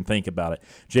all can think about it,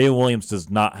 Jalen Williams does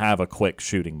not have a quick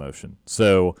shooting motion.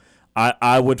 So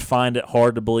I would find it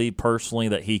hard to believe personally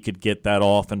that he could get that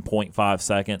off in 0.5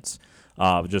 seconds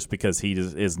just because he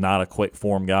is not a quick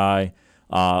form guy.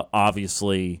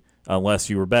 Obviously, unless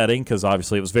you were betting, because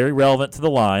obviously it was very relevant to the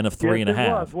line of 3.5. It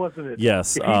was, wasn't it?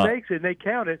 Yes. If he makes it and they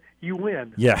count it, you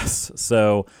win. Yes.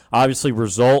 So obviously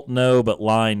result, no, but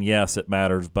line, yes, it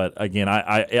matters. But again,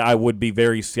 I would be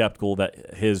very skeptical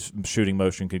that his shooting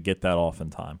motion could get that off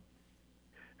in time.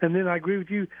 And then I agree with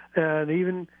you. And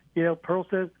even, Pearl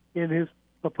says in his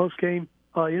post-game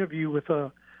interview with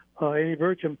Andy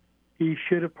Burcham, he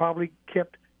should have probably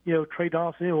kept, Trey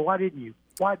Dawson in. Well, why didn't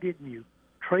you?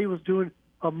 Trey was doing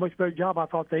a much better job, I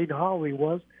thought, than Aiden Holloway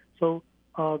was. So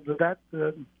that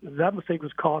mistake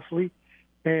was costly.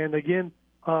 And again,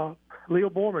 Leo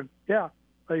Borman,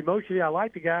 emotionally I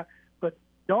like the guy, but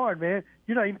darn, man,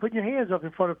 you're not even putting your hands up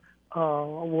in front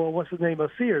of what's his name,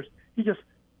 Sears. He's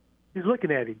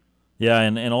looking at him. Yeah,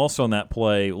 and also in that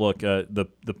play, look,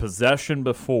 the possession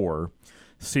before,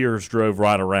 Sears drove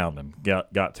right around him,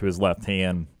 got to his left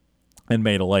hand, and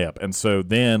made a layup. And so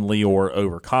then Lior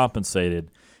overcompensated.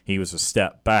 He was a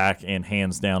step back and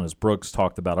hands down, as Brooks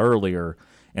talked about earlier.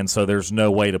 And so there's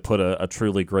no way to put a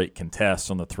truly great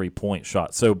contest on the three-point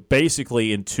shot. So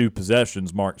basically in 2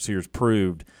 possessions, Mark Sears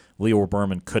proved Lior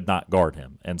Berman could not guard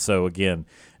him. And so, again,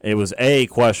 it was A,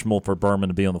 questionable for Berman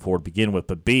to be on the floor to begin with,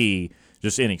 but B,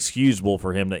 just inexcusable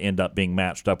for him to end up being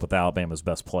matched up with Alabama's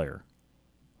best player.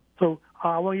 So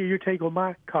I want to get your take on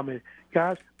my comment.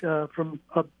 Guys, from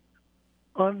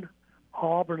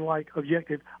un-Auburn-like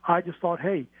objective, I just thought,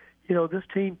 hey, this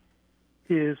team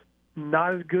is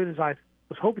not as good as I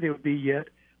was hoping they would be yet,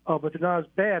 but they're not as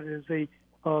bad as they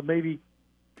maybe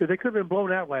 – because they could have been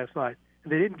blown out last night.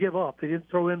 And they didn't give up. They didn't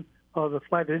throw in the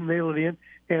flag. They didn't nail it in.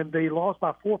 And they lost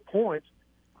by 4 points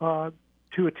to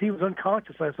a team that was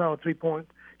unconscious last night on three-point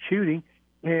shooting.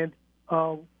 And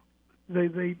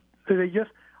they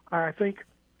just – I think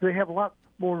they have a lot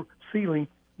more ceiling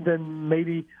than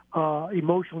maybe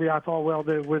emotionally I thought, well,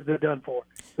 they're done for.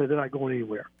 They're not going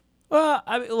anywhere. Well,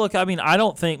 I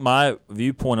don't think my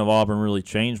viewpoint of Auburn really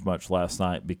changed much last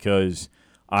night because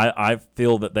I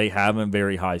feel that they have a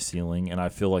very high ceiling, and I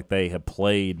feel like they have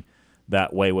played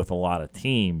that way with a lot of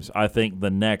teams. I think the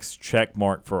next check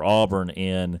mark for Auburn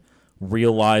in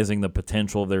realizing the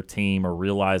potential of their team or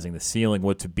realizing the ceiling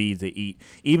would to be to eat,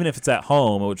 even if it's at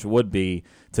home, which would be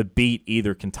to beat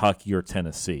either Kentucky or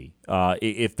Tennessee.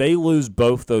 If they lose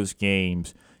both those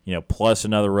games, plus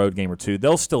another road game or 2,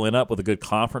 they'll still end up with a good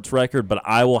conference record, but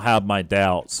I will have my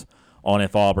doubts on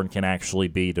if Auburn can actually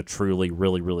beat a truly,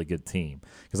 really, really good team.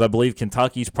 Because I believe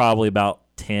Kentucky's probably about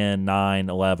 10, 9,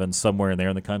 11, somewhere in there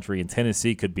in the country, and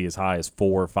Tennessee could be as high as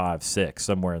 4, 5, 6,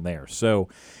 somewhere in there. So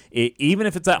even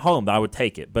if it's at home, I would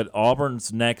take it. But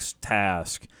Auburn's next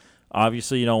task,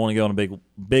 obviously you don't want to go on a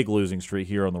big losing streak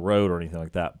here on the road or anything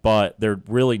like that, but their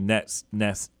really next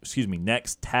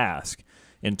task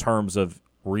in terms of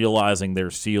realizing their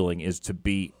ceiling is to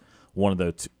beat one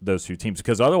of those 2 teams.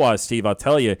 Because otherwise, Steve, I'll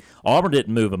tell you, Auburn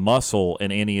didn't move a muscle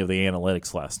in any of the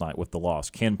analytics last night with the loss.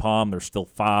 Ken Pom, they're still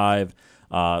 5.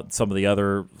 Some of the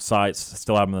other sites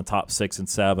still have them in the top 6 and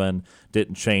 7.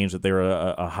 Didn't change that they're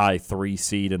a high 3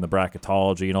 seed in the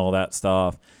bracketology and all that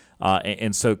stuff.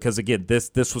 And so, because again,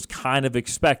 this was kind of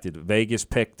expected. Vegas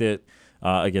picked it.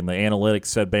 Again, the analytics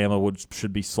said Bama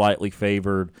should be slightly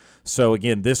favored. So,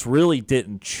 again, this really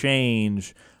didn't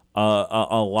change a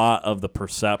lot of the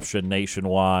perception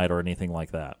nationwide or anything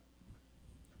like that.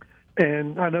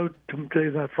 And I know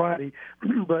today's not Friday,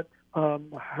 but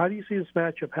how do you see this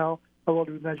matchup? How well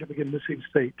do we match up against Mississippi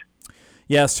State?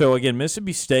 Yeah, so again,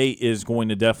 Mississippi State is going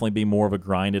to definitely be more of a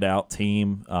grinded-out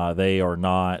team. They are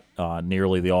not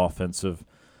nearly the offensive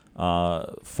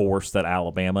force that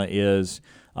Alabama is.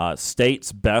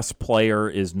 State's best player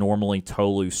is normally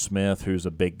Tolu Smith, who's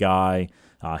a big guy.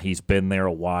 He's been there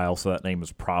a while, so that name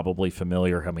is probably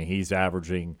familiar. I mean, he's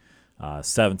averaging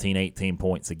 17, 18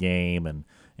 points a game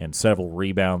and several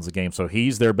rebounds a game. So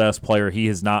he's their best player. He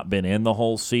has not been in the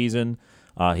whole season.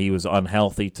 He was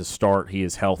unhealthy to start. He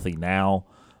is healthy now.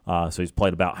 So he's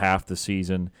played about half the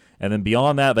season. And then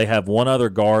beyond that, they have one other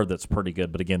guard that's pretty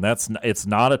good. But again, it's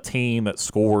not a team that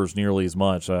scores nearly as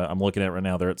much. I'm looking at it right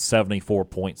now. They're at 74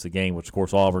 points a game, which, of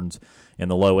course, Auburn's in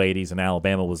the low 80s and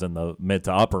Alabama was in the mid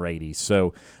to upper 80s.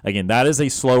 So, again, that is a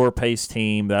slower-paced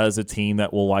team. That is a team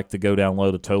that will like to go down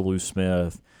low to Tolu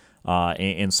Smith.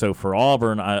 And so for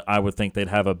Auburn, I would think they'd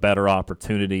have a better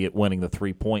opportunity at winning the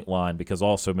three-point line because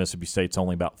also Mississippi State's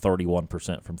only about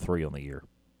 31% from three on the year.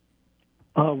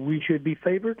 We should be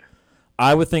favored?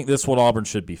 I would think this one Auburn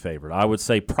should be favored. I would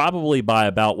say probably by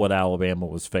about what Alabama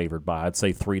was favored by. I'd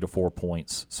say 3 to 4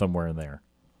 points, somewhere in there.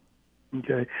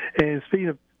 Okay. And speaking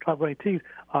of top-ranked teams,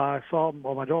 I saw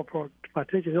on my dog for my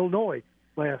attention Illinois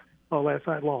last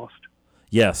night lost.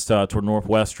 Yes, toward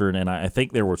Northwestern, and I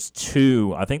think there was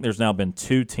two. I think there's now been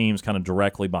two teams kind of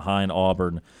directly behind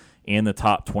Auburn in the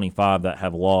top 25 that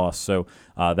have lost. So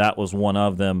that was one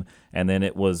of them. And then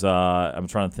it was, I'm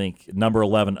trying to think, number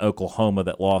 11, Oklahoma,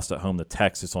 that lost at home to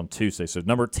Texas on Tuesday. So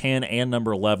number 10 and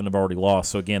number 11 have already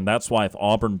lost. So, again, that's why if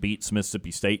Auburn beats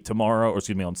Mississippi State tomorrow, or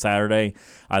excuse me, on Saturday,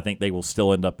 I think they will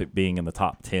still end up being in the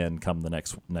top 10 come the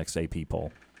next AP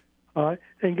poll. All right.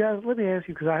 And, guys, let me ask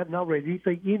you, because I have not read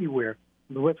anything anywhere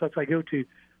on the websites I go to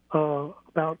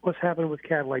about what's happening with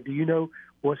Cadillac. Do you know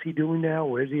what's he doing now?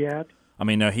 Where's he at? I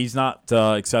mean, no, he's not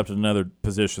accepted another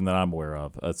position that I'm aware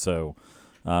of.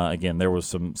 Again, there was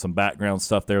some background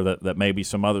stuff there that maybe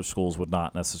some other schools would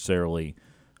not necessarily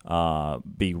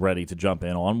be ready to jump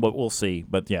in on, but we'll see.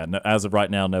 But, yeah, as of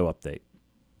right now, no update.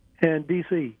 And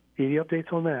D.C., any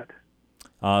updates on that?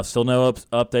 Still no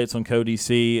updates on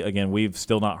Co-DC. Again, we've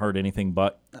still not heard anything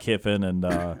but Kiffin and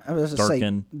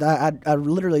Durkin. I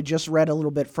literally just read a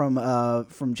little bit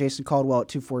from Jason Caldwell at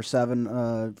 247,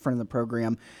 friend of the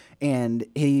program, and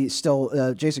he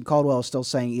still Jason Caldwell is still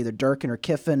saying either Durkin or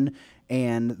Kiffin,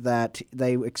 and that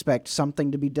they expect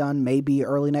something to be done maybe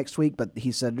early next week. But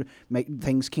he said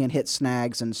things can't hit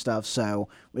snags and stuff, so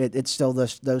it's still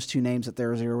those two names that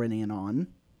they're zeroing in on.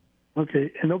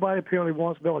 Okay, and nobody apparently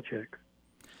wants Belichick.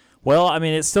 Well, I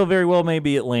mean, it still very well may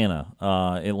be Atlanta.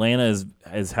 Atlanta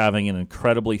is having an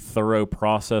incredibly thorough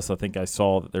process. I think I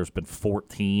saw that there's been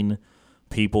 14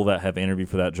 people that have interviewed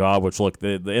for that job, which, look,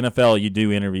 the NFL, you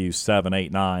do interview 7,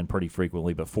 8, 9 pretty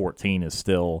frequently, but 14 is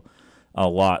still a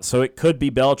lot. So it could be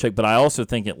Belichick, but I also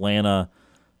think Atlanta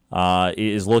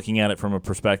is looking at it from a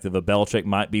perspective of Belichick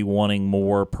might be wanting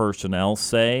more personnel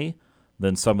say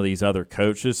than some of these other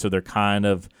coaches, so they're kind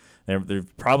of – They're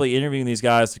probably interviewing these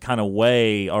guys to kind of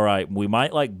weigh, all right, we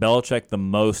might like Belichick the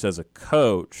most as a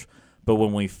coach, but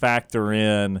when we factor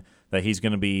in that he's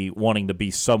going to be wanting to be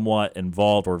somewhat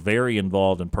involved or very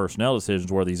involved in personnel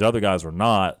decisions where these other guys are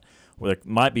not, where they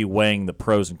might be weighing the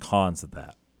pros and cons of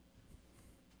that.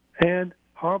 And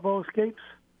Harbaugh escapes?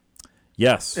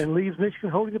 Yes. And leaves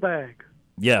Michigan holding the bag?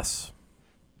 Yes.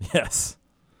 Yes.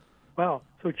 Wow.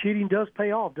 So cheating does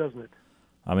pay off, doesn't it?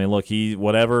 I mean, look,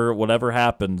 whatever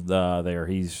happened there,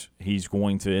 he's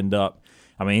going to end up.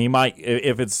 I mean, he might,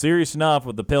 if it's serious enough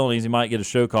with the penalties, he might get a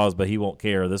show cause, but he won't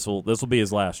care. This will be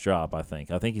his last job, I think.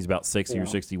 I think he's about 60 or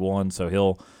 61, so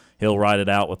he'll ride it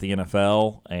out with the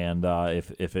NFL, and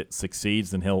if it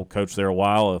succeeds, then he'll coach there a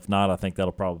while. If not, I think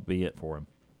that'll probably be it for him.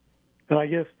 And I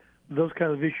guess those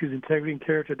kind of issues, integrity and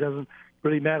character, doesn't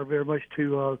really matter very much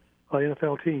to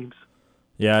NFL teams.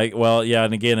 Yeah, well, yeah,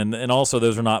 and again, and also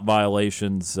those are not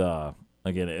violations.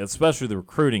 Again, especially the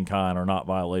recruiting kind are not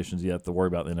violations you have to worry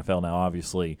about in the NFL. Now,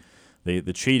 obviously,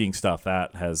 the cheating stuff,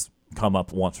 that has come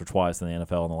up once or twice in the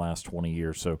NFL in the last 20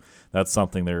 years, so that's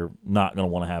something they're not going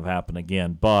to want to have happen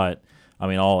again. But, I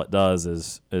mean, all it does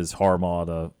is Harbaugh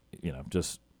to,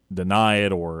 just deny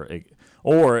it or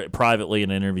privately in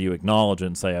an interview acknowledge it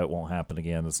and say, oh, it won't happen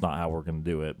again. That's not how we're going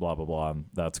to do it, blah, blah, blah, and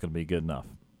that's going to be good enough.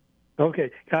 Okay,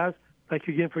 guys. Thank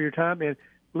you again for your time. And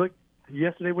look,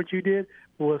 yesterday what you did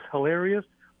was hilarious.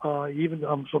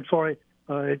 I'm sorry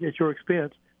at your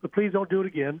expense, but please don't do it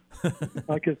again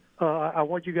because I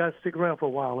want you guys to stick around for a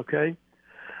while. Okay.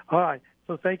 All right.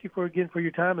 So thank you for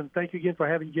your time, and thank you again for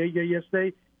having JJ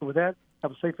yesterday. And with that,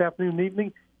 have a safe afternoon and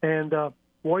evening. And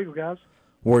Warrior guys.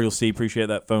 Warrior Steve, appreciate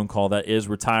that phone call. That is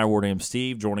retired War Dam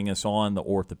Steve joining us on the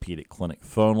Orthopedic Clinic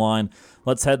phone line.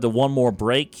 Let's head to one more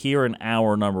break here in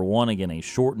hour number one. Again, a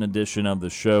shortened edition of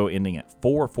the show ending at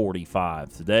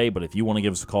 4:45 today. But if you want to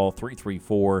give us a call,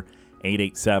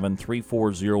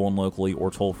 887-3401 locally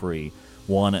or toll-free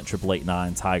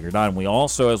 1-888-9-TIGER-9. We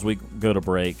also, as we go to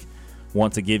break,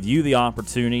 want to give you the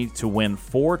opportunity to win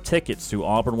 4 tickets to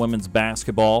Auburn women's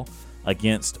basketball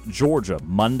against Georgia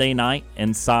Monday night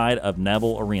inside of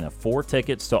Neville Arena. 4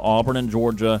 tickets to Auburn and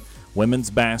Georgia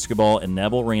women's basketball in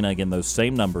Neville Arena. Again, those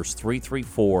same numbers,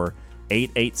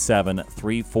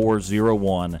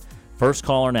 334-887-3401. First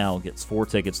caller now gets 4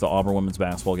 tickets to Auburn women's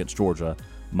basketball against Georgia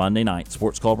Monday night.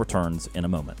 Sports Call returns in a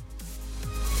moment.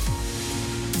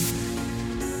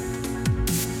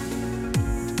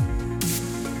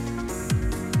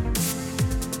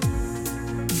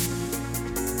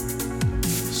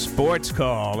 Sports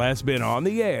Call has been on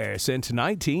the air since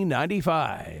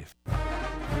 1995.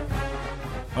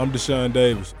 I'm Deshaun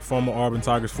Davis, former Auburn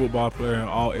Tigers football player and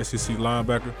all-SEC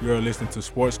linebacker. You're listening to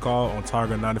Sports Call on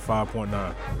Tiger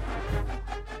 95.9.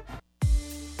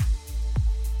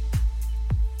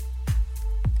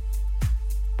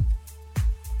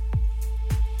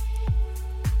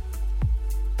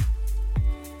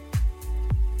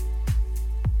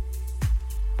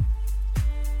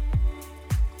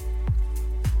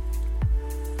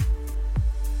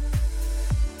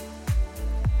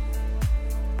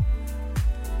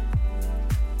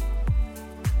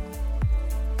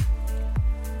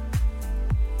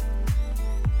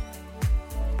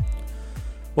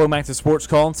 Welcome back to Sports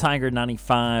Call on Tiger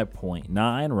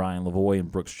 95.9. Ryan Lavoie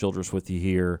and Brooks Childress with you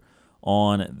here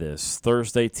on this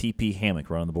Thursday. TP Hammock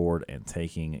running the board and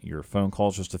taking your phone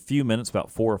calls. Just a few minutes,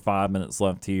 about 4 or 5 minutes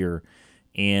left here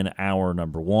in hour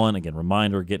number 1. Again,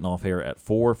 reminder, getting off air at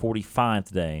 4:45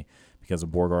 today because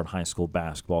of Beauregard High School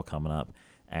basketball coming up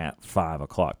at 5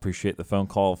 o'clock. Appreciate the phone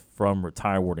call from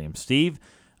retired War Dam Steve.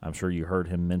 I'm sure you heard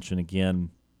him mention again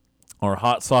our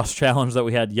hot sauce challenge that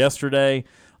we had yesterday.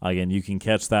 Again, you can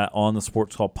catch that on the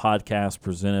Sports Call podcast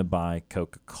presented by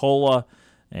Coca-Cola,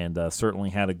 and certainly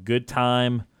had a good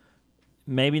time.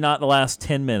 Maybe not the last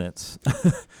 10 minutes,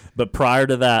 but prior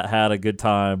to that, had a good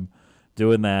time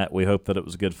doing that. We hope that it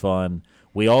was good fun.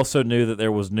 We also knew that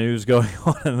there was news going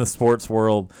on in the sports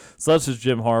world, such as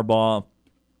Jim Harbaugh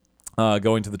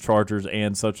going to the Chargers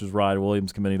and such as Ryan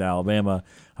Williams committing to Alabama.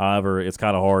 However, it's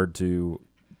kind of hard to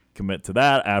commit to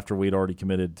that after we'd already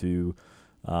committed to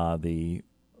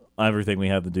everything we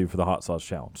had to do for the Hot Sauce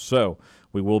Challenge. So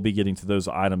we will be getting to those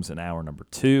items in hour number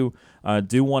 2.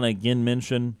 Do want to again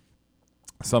mention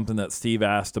something that Steve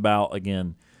asked about.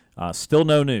 Again, still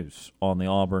no news on the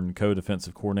Auburn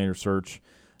co-defensive coordinator search.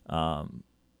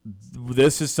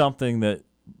 This is something that,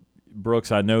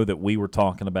 Brooks, I know that we were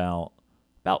talking about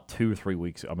 2 or 3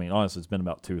 weeks. I mean, honestly, it's been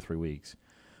about 2 or 3 weeks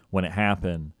when it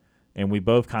happened. And we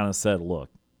both kind of said,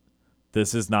 look,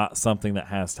 this is not something that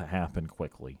has to happen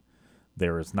quickly.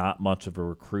 There is not much of a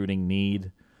recruiting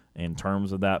need in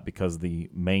terms of that because the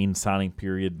main signing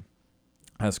period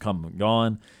has come and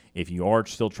gone. If you are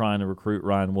still trying to recruit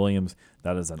Ryan Williams,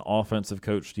 that is an offensive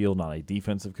coach deal, not a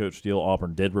defensive coach deal.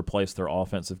 Auburn did replace their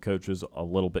offensive coaches a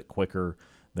little bit quicker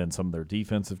than some of their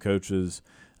defensive coaches.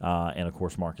 And, of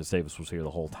course, Marcus Davis was here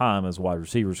the whole time as wide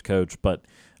receivers coach. But,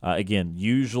 again,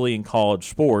 usually in college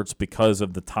sports, because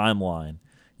of the timeline,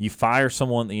 you fire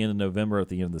someone at the end of November, at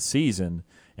the end of the season,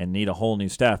 and need a whole new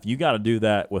staff. You got to do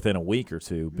that within a week or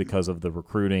two because of the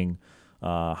recruiting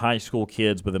high school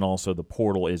kids, but then also the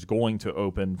portal is going to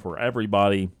open for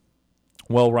everybody.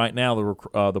 Well, right now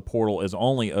the portal is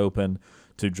only open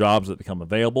to jobs that become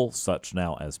available, such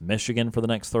now as Michigan for the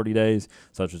next 30 days,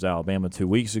 such as Alabama 2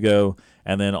 weeks ago,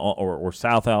 and then or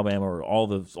South Alabama, or all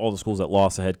the schools that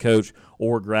lost a head coach,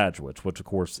 or graduates, which, of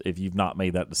course, if you've not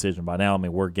made that decision by now, I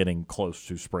mean, we're getting close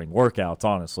to spring workouts,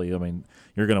 honestly. I mean,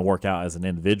 you're going to work out as an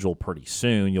individual pretty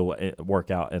soon. You'll work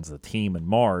out as a team in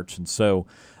March, and so,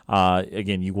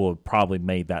 again, you will have probably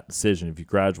made that decision if you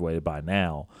graduated by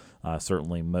now.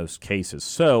 Certainly in most cases.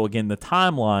 So, again, the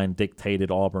timeline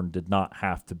dictated Auburn did not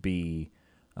have to be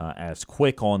as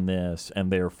quick on this,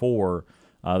 and therefore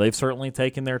they've certainly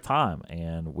taken their time.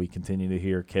 And we continue to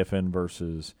hear Kiffin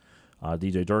versus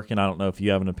DJ Durkin. I don't know if you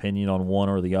have an opinion on one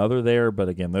or the other there, but,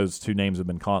 again, those two names have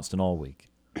been constant all week.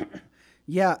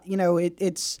 Yeah,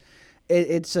 it's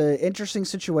an interesting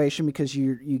situation because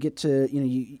you get to,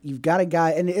 you've got a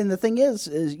guy, and the thing is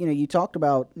you talked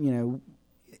about,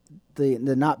 the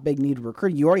not big need of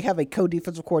recruiting. You already have a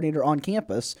co-defensive coordinator on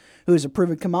campus who is a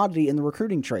proven commodity in the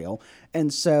recruiting trail.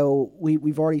 And so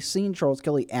we've already seen Charles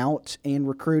Kelly out and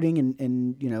recruiting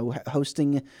and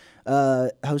hosting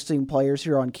players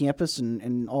here on campus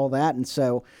and all that. And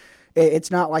so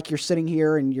it's not like you're sitting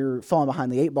here and you're falling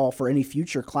behind the 8 ball for any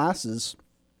future classes.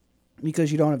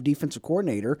 because you don't have defensive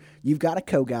coordinator, you've got a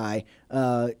co-guy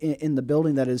in the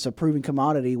building that is a proven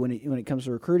commodity when it comes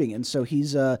to recruiting, and so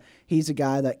he's a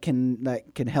guy that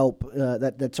can help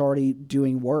that's already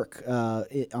doing work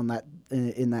on that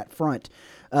in that front.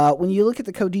 When you look at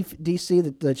the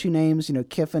co-DC, the two names,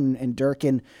 Kiffin and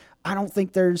Durkin, I don't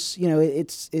think there's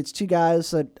it's two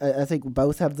guys that I think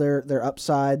both have their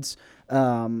upsides.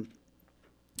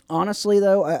 Honestly,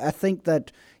 though, I think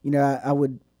that I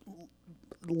would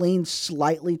lean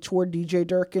slightly toward DJ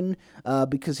Durkin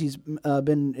because he's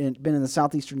been in the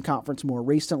Southeastern Conference more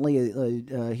recently.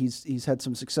 He's had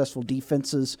some successful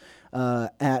defenses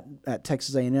at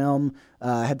Texas A&M.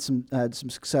 Had some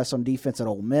success on defense at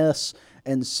Ole Miss,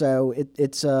 and so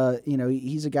it's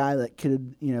he's a guy that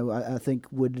could I think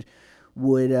would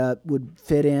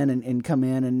fit in and come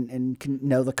in and can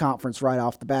know the conference right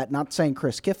off the bat. Not saying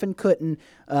Chris Kiffin couldn't,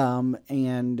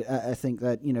 and I think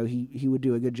that he would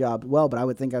do a good job well, but I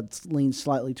would think I'd lean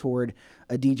slightly toward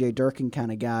a DJ Durkin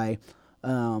kind of guy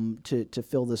to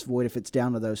fill this void if it's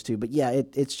down to those two. But yeah,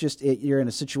 it's just you're in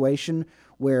a situation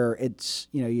where it's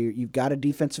you've got a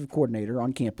defensive coordinator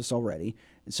on campus already,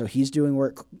 and so he's doing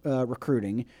work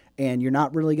recruiting, and you're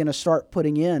not really going to start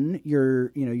putting in your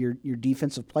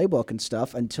defensive playbook and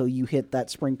stuff until you hit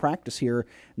that spring practice here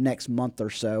next month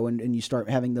or so, and you start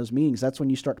having those meetings. That's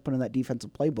when you start to put in that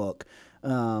defensive playbook.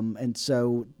 And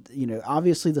so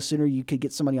obviously the sooner you could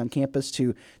get somebody on campus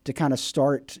to kind of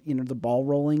start the ball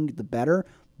rolling, the better.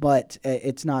 But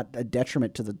it's not a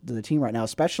detriment to the team right now,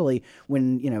 especially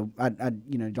when I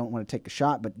don't want to take a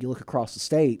shot, but you look across the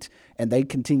state and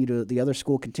the other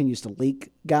school continues to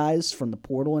leak guys from the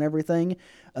portal and everything.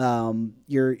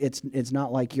 It's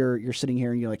not like you're sitting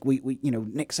here and you're like we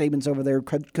Nick Saban's over there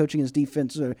coaching his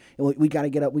defense. We got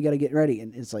to get up, we got to get ready,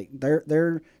 and it's like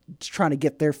they're trying to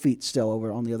get their feet still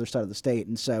over on the other side of the state,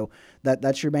 and so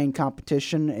that's your main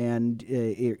competition, and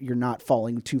you're not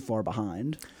falling too far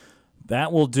behind.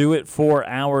 That will do it for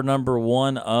our number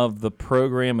one of the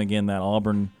program. Again, that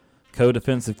Auburn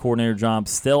co-defensive coordinator job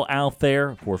still out there.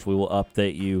 Of course, we will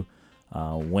update you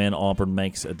when Auburn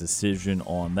makes a decision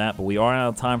on that. But we are out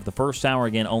of time for the first hour.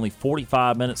 Again, only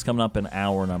 45 minutes coming up in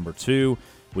hour number two.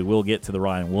 We will get to the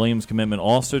Ryan Williams commitment,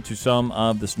 also to some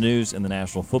of this news in the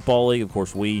National Football League. Of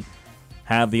course, we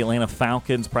have the Atlanta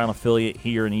Falcons, proud affiliate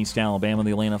here in East Alabama,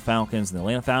 the Atlanta Falcons. And the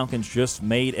Atlanta Falcons just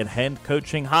made a head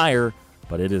coaching hire,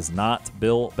 but it is not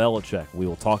Bill Belichick. We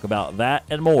will talk about that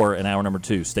and more in hour number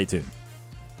two. Stay tuned.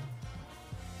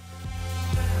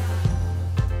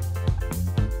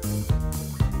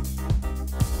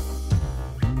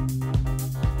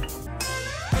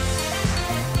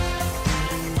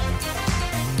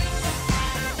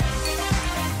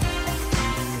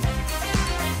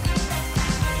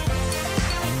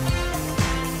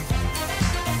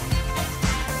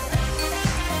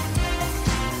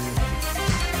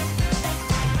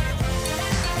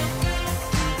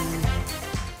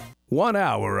 One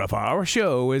hour of our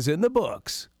show is in the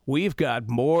books. We've got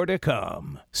more to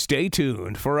come. Stay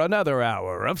tuned for another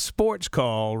hour of Sports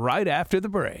Call right after the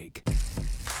break.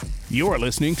 You're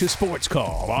listening to Sports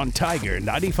Call on Tiger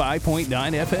 95.9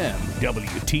 FM,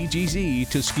 WTGZ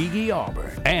Tuskegee,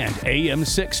 Auburn, and AM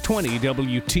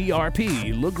 620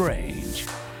 WTRP LaGrange.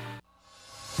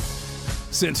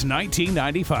 Since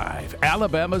 1995,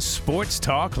 Alabama's sports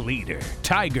talk leader,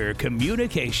 Tiger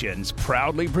Communications,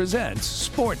 proudly presents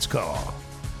Sports Call.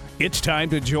 It's time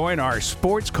to join our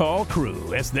Sports Call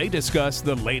crew as they discuss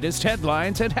the latest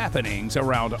headlines and happenings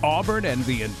around Auburn and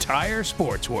the entire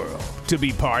sports world. To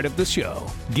be part of the show,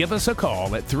 give us a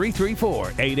call at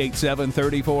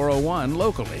 334-887-3401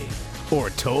 locally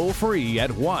or toll free at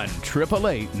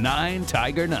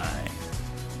 1-888-9-TIGER-9.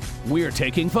 We're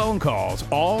taking phone calls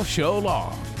all show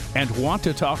long and want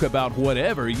to talk about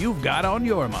whatever you've got on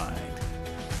your mind.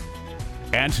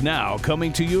 And now,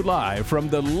 coming to you live from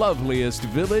the loveliest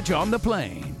village on the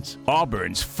plains,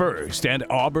 Auburn's first and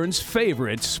Auburn's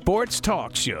favorite sports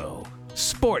talk show,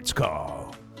 Sports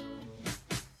Call.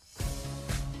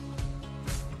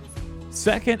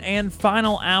 Second and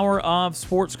final hour of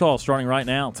Sports Call starting right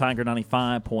now. Tiger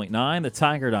 95.9, the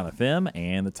Tiger.fm,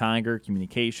 and the Tiger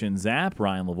Communications app.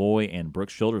 Ryan Lavoie and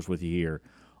Brooks Childress with you here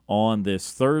on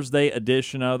this Thursday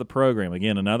edition of the program.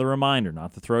 Again, another reminder,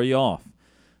 not to throw you off,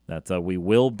 that we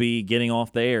will be getting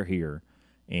off the air here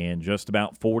in just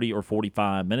about 40 or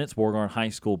 45 minutes. Beauregard High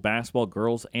School basketball,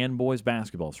 girls and boys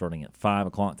basketball, starting at 5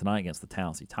 o'clock tonight against the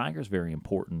Tallahassee Tigers. Very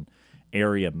important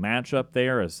area matchup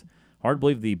there, as hard to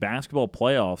believe the basketball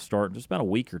playoffs start in just about a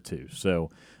week or two. So,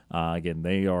 again,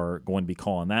 they are going to be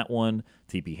calling that one.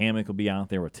 TP Hammock will be out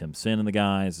there with Tim Sin and the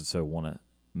guys. And so want to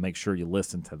make sure you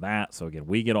listen to that. So, again,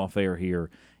 we get off air here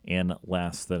in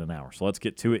less than an hour. So let's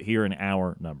get to it here in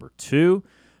hour number 2.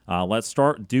 Let's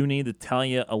start. Do need to tell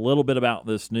you a little bit about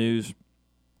this news.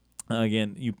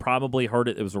 Again, you probably heard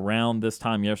it. It was around this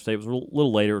time yesterday. It was a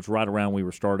little later. It was right around we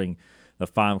were starting the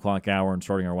 5 o'clock hour and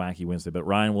starting our Wacky Wednesday. But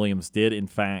Ryan Williams did, in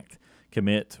fact,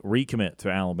 recommit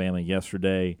to Alabama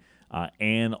yesterday.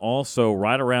 And also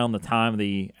right around the time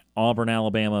the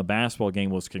Auburn-Alabama basketball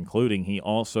game was concluding, he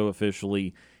also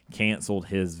officially canceled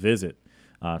his visit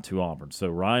to Auburn. So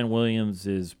Ryan Williams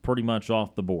is pretty much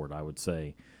off the board, I would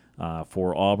say,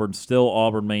 for Auburn. Still,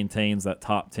 Auburn maintains that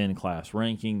top 10 class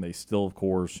ranking. They still, of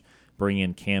course, bring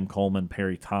in Cam Coleman,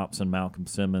 Perry Thompson, Malcolm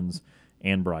Simmons,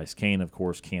 and Bryce Kane. Of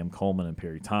course, Cam Coleman and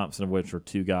Perry Thompson, of which are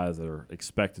two guys that are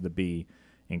expected to be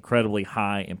incredibly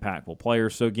high, impactful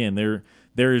players. So, again,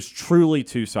 there is truly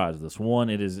two sides of this. One,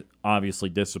 it is obviously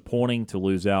disappointing to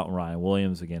lose out on Ryan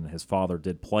Williams. Again, his father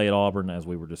did play at Auburn, as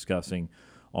we were discussing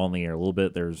on the air a little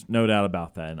bit. There's no doubt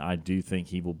about that, and I do think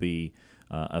he will be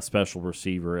a special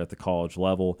receiver at the college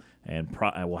level and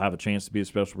will have a chance to be a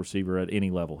special receiver at any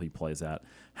level he plays at.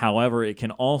 However, it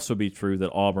can also be true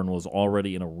that Auburn was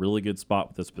already in a really good spot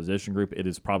with this position group. It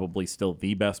is probably still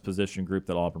the best position group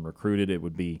that Auburn recruited. It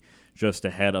would be just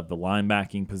ahead of the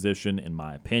linebacking position, in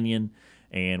my opinion.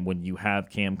 And when you have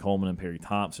Cam Coleman and Perry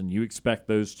Thompson, you expect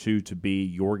those two to be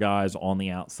your guys on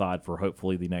the outside for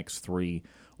hopefully the next 3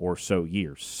 or so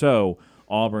years. So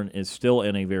Auburn is still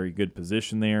in a very good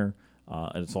position there.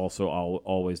 And it's also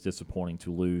always disappointing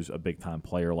to lose a big-time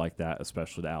player like that,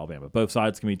 especially to Alabama. Both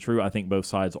sides can be true. I think both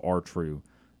sides are true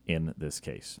in this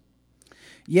case.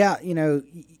 Yeah,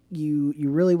 you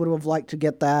really would have liked to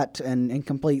get that and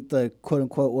complete the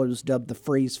quote-unquote what was dubbed the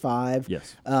Freeze 5.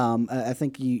 Yes. I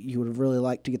think you would have really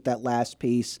liked to get that last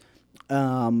piece.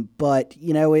 But,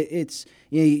 it's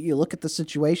you look at the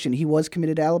situation. He was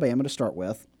committed to Alabama to start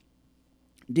with.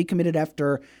 Decommitted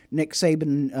after Nick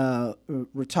Saban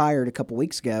retired a couple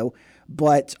weeks ago.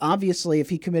 But obviously, if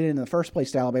he committed in the first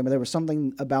place to Alabama, there was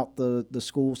something about the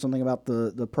school, something about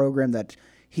the program that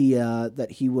he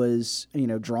was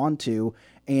drawn to.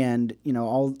 And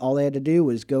all they had to do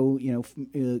was go.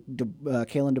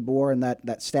 Kalen DeBoer and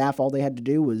that staff. All they had to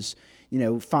do was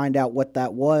find out what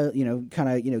that was.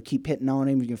 Keep hitting on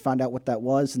him. You can find out what that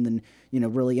was, and then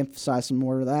really emphasize some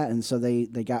more of that. And so they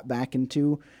got back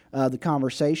into the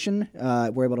conversation.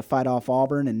 Were able to fight off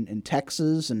Auburn and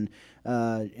Texas, and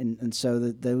so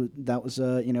that was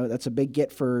that's a big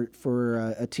get for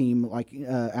a team like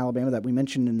Alabama that we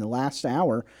mentioned in the last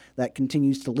hour that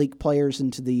continues to leak players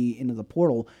into the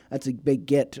portal. That's a big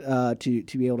get to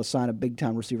be able to sign a big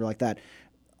time receiver like that.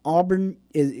 Auburn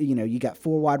is you got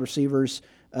 4 wide receivers.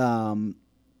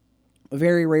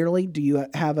 Very rarely do you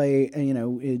have you're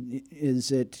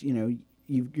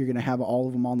going to have all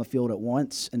of them on the field at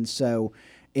once, and so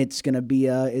it's going to be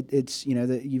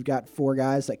that you've got 4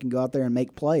 guys that can go out there and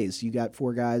make plays. You got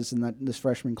 4 guys in this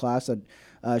freshman class that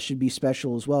should be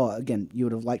special as well. Again, you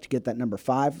would have liked to get that number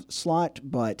 5 slot,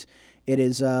 but it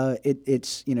is I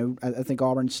think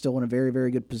Auburn's still in a very,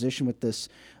 very good position with this,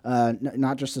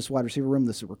 not just this wide receiver room,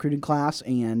 this recruiting class,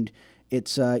 and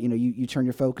it's you turn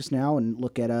your focus now and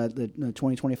look at the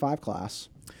 2025 class.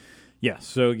 Yeah.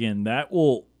 So again, that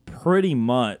will pretty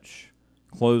much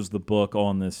close the book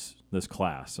on this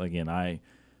class. Again, I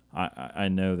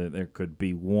know that there could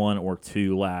be 1 or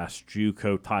 2 last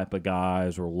JUCO type of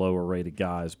guys or lower rated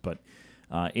guys, but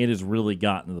it has really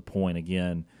gotten to the point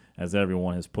again, as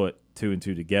everyone has put 2 and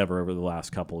 2 together over the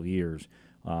last couple of years,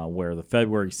 where the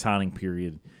February signing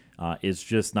period is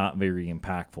just not very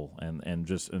impactful, and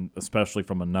especially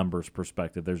from a numbers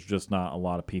perspective, there's just not a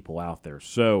lot of people out there.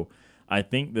 So I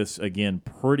think this, again,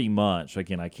 pretty much,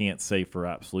 I can't say for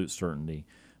absolute certainty,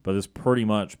 but this pretty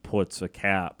much puts a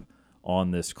cap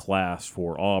on this class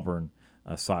for Auburn,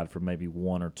 aside from maybe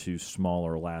 1 or 2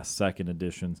 smaller last-second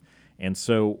additions. And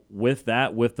so with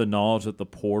that, with the knowledge that the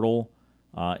portal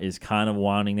is kind of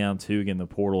winding down too. Again, the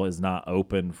portal is not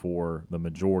open for the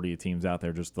majority of teams out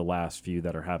there, just the last few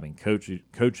that are having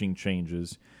coaching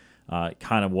changes.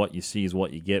 Kind of what you see is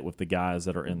what you get with the guys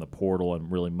that are in the portal,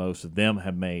 and really most of them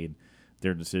have made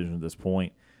their decision at this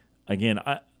point. Again,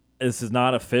 this is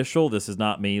not official. This is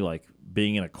not me like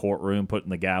being in a courtroom, putting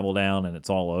the gavel down, and it's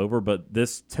all over. But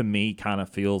this, to me, kind of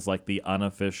feels like the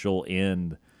unofficial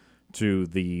end to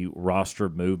the roster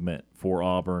movement for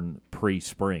Auburn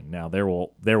pre-spring. Now, there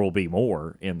will be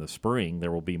more in the spring.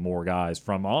 There will be more guys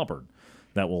from Auburn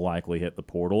that will likely hit the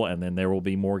portal, and then there will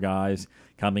be more guys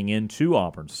coming into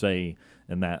Auburn, say,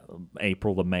 in that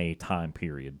April to May time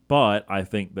period. But I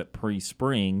think that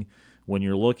pre-spring, when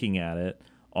you're looking at it,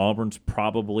 Auburn's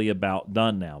probably about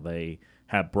done now. They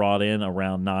have brought in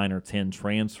around 9 or 10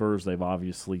 transfers. They've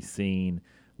obviously seen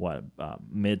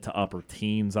mid to upper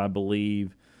teens, I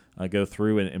believe, go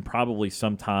through, and probably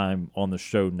sometime on the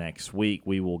show next week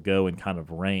we will go and kind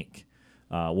of rank.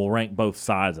 We'll rank both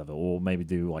sides of it. We'll maybe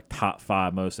do like top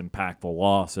 5 most impactful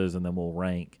losses, and then we'll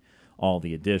rank all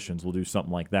the additions. We'll do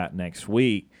something like that next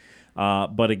week.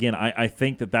 But again, I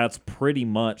think that's pretty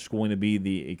much going to be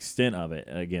the extent of it.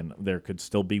 Again, there could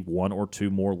still be 1 or 2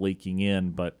 more leaking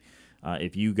in, but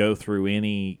if you go through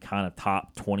any kind of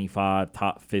top 25,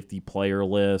 top 50 player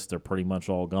list, they're pretty much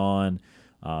all gone.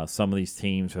 Some of these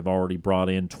teams have already brought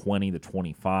in 20 to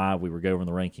 25. We were going over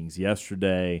the rankings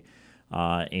yesterday.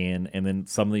 And then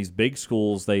some of these big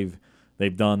schools, they've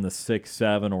done the 6,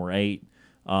 7, or 8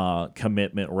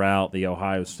 commitment route, the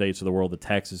Ohio States of the world, the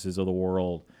Texases of the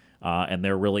world, and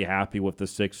they're really happy with the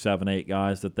 6, 7, 8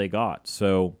 guys that they got.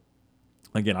 So,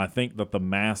 again, I think that the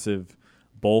massive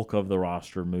bulk of the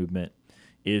roster movement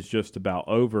is just about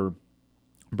over.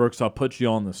 Brooks, I'll put you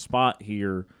on the spot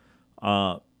here.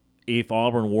 If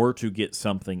Auburn were to get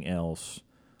something else,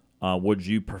 would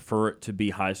you prefer it to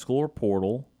be high school or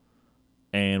portal?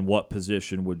 And what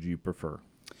position would you prefer?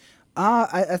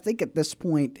 I think at this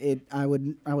point, I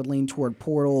would lean toward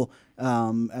portal.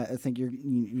 I think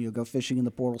you'll go fishing in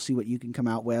the portal, see what you can come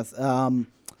out with.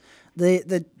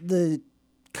 The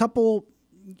couple,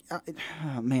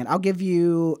 man, I'll give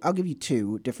you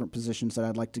 2 different positions that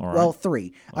I'd like to. All right. Well,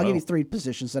 3. I'll give you 3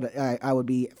 positions that I would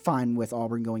be fine with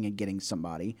Auburn going and getting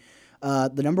somebody.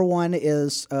 The number one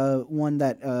is one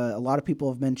that a lot of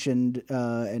people have mentioned,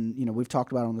 and we've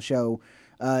talked about on the show.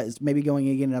 Is maybe going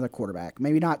and getting another quarterback.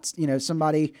 Maybe not,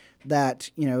 somebody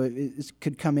that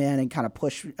could come in and kind of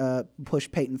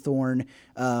push Peyton Thorne,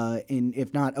 and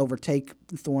if not overtake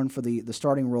Thorne for the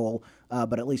starting role,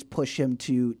 but at least push him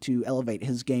to elevate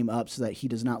his game up so that he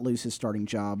does not lose his starting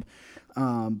job.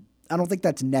 I don't think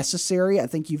that's necessary. I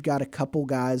think you've got a couple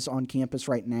guys on campus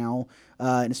right now,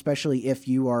 and especially if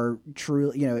you are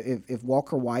truly, if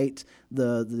Walker White,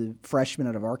 the freshman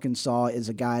out of Arkansas, is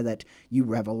a guy that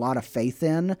you have a lot of faith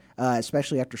in,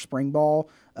 especially after spring ball.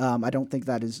 I don't think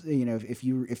that is, if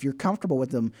you're comfortable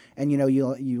with them, and you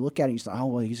look at it and you say, oh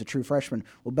well, he's a true freshman.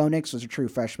 Well, Bo Nix was a true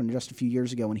freshman just a few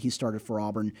years ago when he started for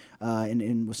Auburn,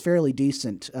 and was fairly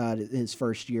decent his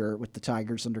first year with the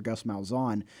Tigers under Gus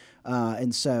Malzahn,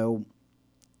 and so.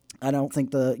 I don't think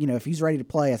if he's ready to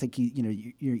play, I think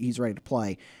he's ready to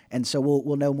play, and so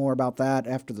we'll know more about that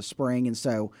after the spring, and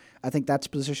so I think that's a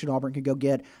position Auburn could go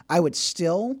get. I would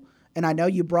still, and I know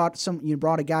you brought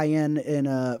a guy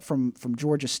in from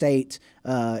Georgia State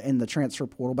in the transfer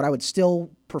portal, but I would still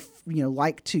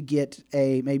like to get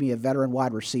maybe a veteran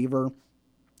wide receiver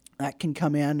that can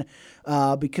come in,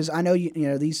 because I know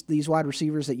these wide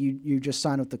receivers that you just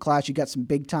signed with the class. You got some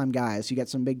big time guys. You got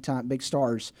some big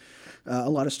stars, a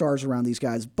lot of stars around these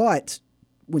guys. But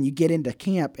when you get into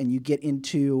camp and you get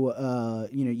into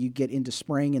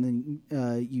spring, and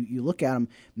then you look at them,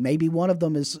 maybe one of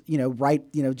them is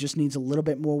just needs a little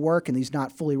bit more work, and he's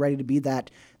not fully ready to be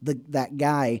that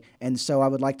guy. And so I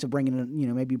would like to bring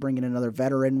in another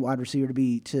veteran wide receiver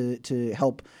to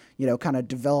help kind of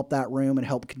develop that room and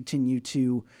help continue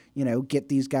to get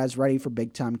these guys ready for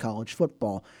big time college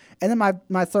football. And then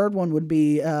my third one would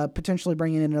be potentially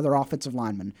bringing in another offensive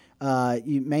lineman,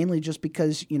 mainly just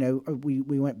because we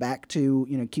went back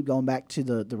to keep going back to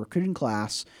the recruiting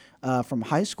class from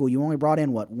high school. You only brought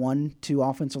in 1-2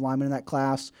 offensive linemen in that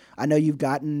class. I know you've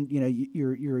gotten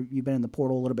you've been in the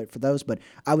portal a little bit for those, but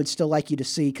I would still like you to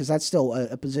see, because that's still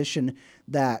a position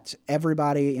that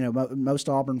everybody most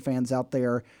Auburn fans out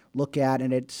there look at,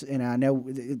 and I know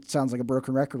it sounds like a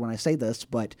broken record when I say this,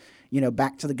 but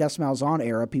back to the Gus Malzahn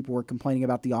era, people were complaining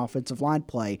about the offensive line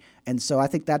play, and so I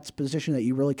think that's a position that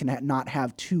you really can not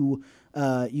have too.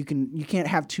 You can't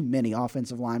have too many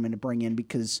offensive linemen to bring in,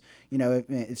 because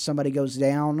if somebody goes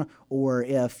down, or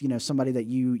if somebody that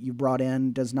you brought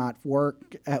in does not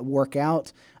work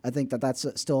out, I think that's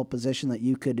still a position that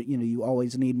you could you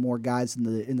always need more guys in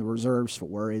the reserves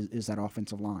for is that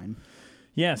offensive line.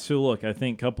 Yeah, so look, I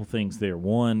think a couple things there.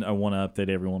 One, I want to update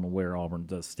everyone on where Auburn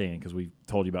does stand, because we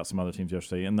told you about some other teams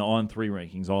yesterday. In the On3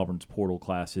 rankings, Auburn's portal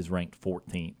class is ranked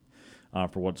 14th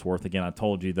for what it's worth. Again, I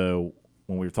told you, though,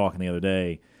 when we were talking the other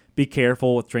day, be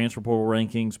careful with transfer portal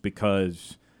rankings,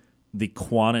 because the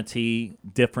quantity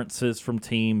differences from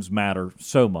teams matter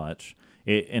so much.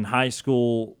 In high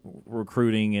school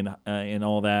recruiting and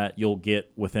all that, you'll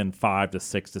get within 5 to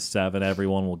 6 to 7.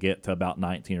 Everyone will get to about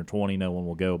 19 or 20. No one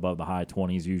will go above the high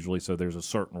 20s usually, so there's a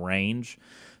certain range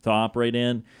to operate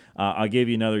in. I'll give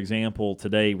you another example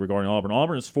today regarding Auburn.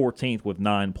 Auburn is 14th with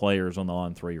 9 players on the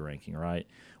On3 ranking, right?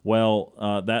 Well,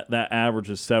 that average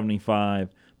is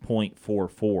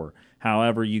 75.44.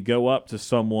 However, you go up to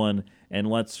someone, and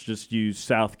let's just use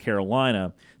South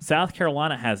Carolina. South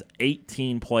Carolina has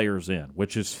 18 players in,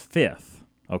 which is 5th,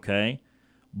 okay?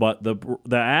 But the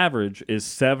average is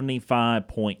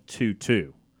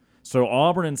 75.22. So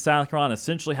Auburn and South Carolina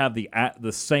essentially have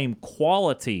the same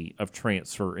quality of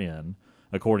transfer in,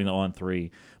 according to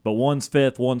On3, but one's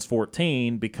 5th, one's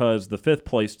 14, because the 5th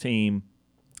place team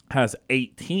has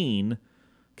 18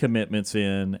 commitments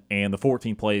in, and the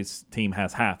 14th place team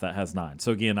has half that, has 9.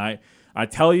 So again, I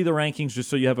tell you the rankings just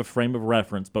so you have a frame of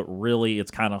reference, but really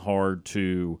it's kind of hard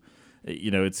to,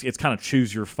 it's kind of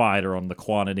choose your fighter on the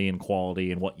quantity and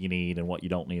quality and what you need and what you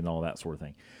don't need and all that sort of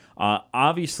thing.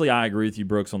 Obviously, I agree with you,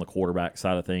 Brooks, on the quarterback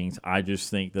side of things. I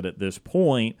just think that at this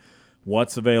point,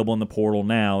 what's available in the portal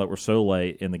now that we're so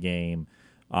late in the game,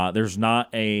 there's not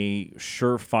a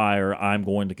surefire, I'm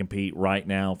going to compete right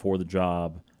now for the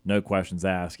job, no questions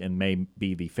asked, and may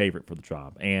be the favorite for the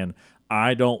job. And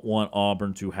I don't want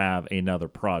Auburn to have another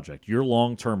project. Your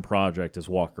long-term project is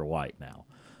Walker White now.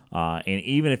 And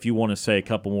even if you want to say a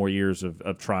couple more years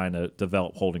of trying to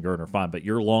develop Holden Gardner, fine, but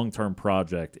your long-term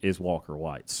project is Walker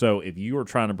White. So if you are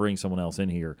trying to bring someone else in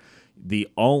here, the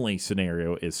only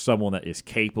scenario is someone that is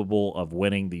capable of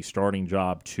winning the starting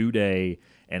job today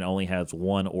and only has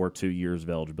 1 or 2 years of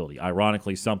eligibility.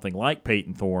 Ironically, something like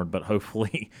Peyton Thorne, but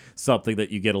hopefully something that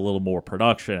you get a little more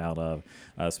production out of,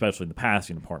 especially in the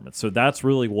passing department. So that's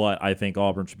really what I think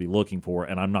Auburn should be looking for,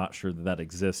 and I'm not sure that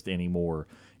exists anymore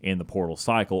in the portal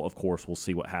cycle. Of course, we'll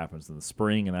see what happens in the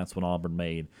spring, and that's when Auburn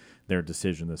made their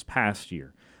decision this past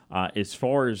year. As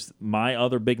far as my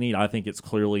other big need, I think it's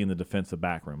clearly in the defensive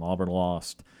back room. Auburn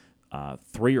lost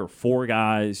 3 or 4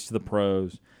 guys to the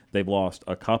pros. They've lost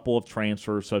a couple of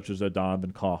transfers, such as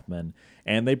Donovan Kaufman,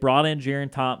 and they brought in Jaron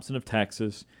Thompson of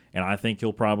Texas, and I think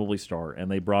he'll probably start.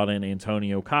 And they brought in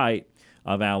Antonio Kite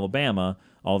of Alabama,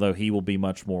 although he will be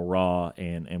much more raw,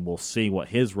 and we'll see what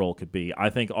his role could be. I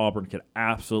think Auburn could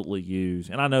absolutely use,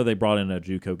 and I know they brought in a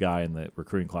JUCO guy in the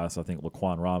recruiting class, I think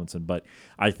Laquan Robinson, but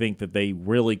I think that they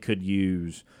really could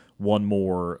use one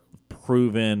more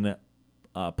proven,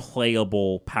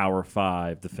 playable Power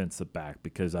 5 defensive back,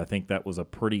 because I think that was a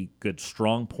pretty good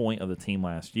strong point of the team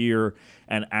last year.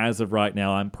 And as of right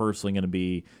now, I'm personally going to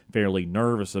be fairly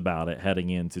nervous about it heading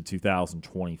into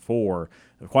 2024.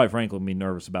 Quite frankly, I'm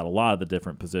nervous about a lot of the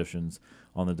different positions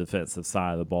on the defensive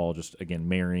side of the ball, just, again,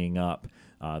 marrying up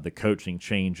the coaching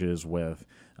changes with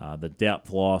the depth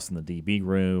loss in the DB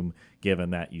room, given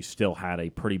that you still had a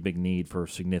pretty big need for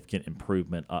significant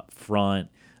improvement up front.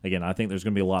 Again, I think there's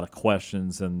going to be a lot of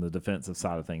questions in the defensive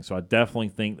side of things. So I definitely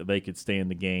think that they could stand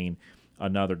to gain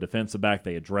another defensive back.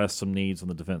 They addressed some needs on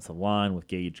the defensive line with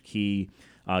Gage Keys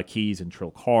and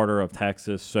Trill Carter of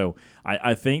Texas. So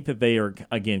I think that they are,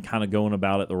 again, kind of going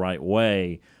about it the right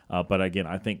way. But, again,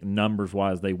 I think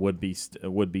numbers-wise they would be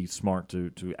smart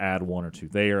to add 1 or 2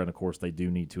 there. And, of course, they do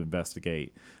need to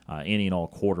investigate any and all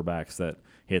quarterbacks that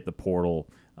hit the portal.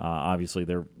 Obviously,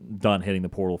 they're done hitting the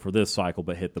portal for this cycle,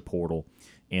 but hit the portal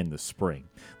in the spring.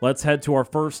 Let's head to our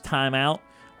first timeout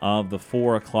of the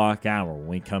 4 o'clock hour. When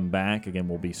we come back, again,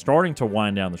 we'll be starting to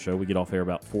wind down the show. We get off air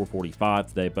about 4:45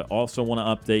 today, but also want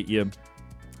to update you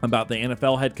about the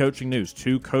NFL head coaching news.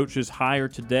 2 coaches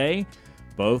hired today,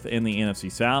 both in the NFC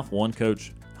South. 1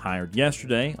 coach hired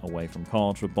yesterday away from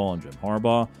college football, and Jim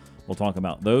Harbaugh. We'll talk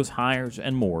about those hires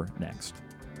and more next.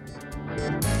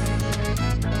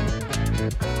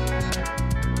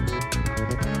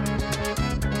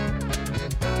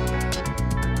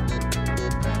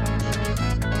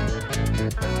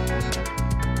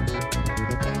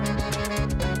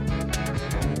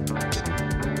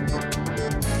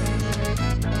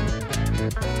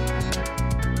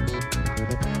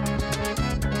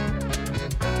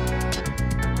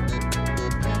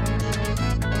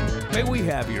 May we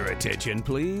have your attention,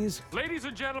 please? Ladies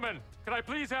and gentlemen, can I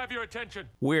please have your attention?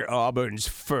 We're Auburn's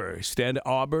first and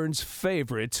Auburn's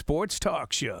favorite sports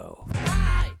talk show.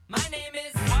 Hi, my name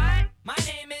is. What? My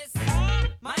name is.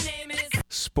 My name is.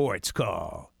 Sports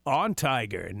Call on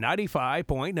Tiger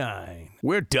 95.9.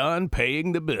 We're done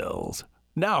paying the bills.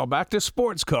 Now back to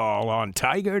Sports Call on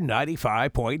Tiger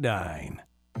 95.9.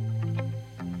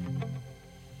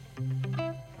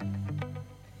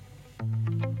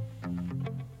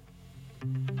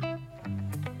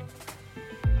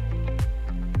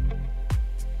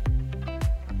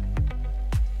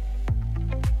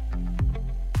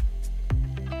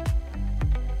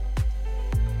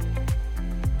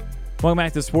 Welcome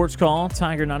back to Sports Call,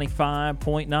 Tiger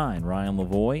 95.9. Ryan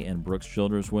Lavoie and Brooks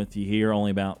Childress with you here. Only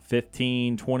about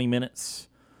 15, 20 minutes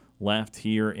left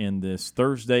here in this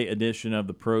Thursday edition of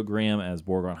the program as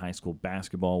Borgard High School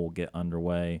basketball will get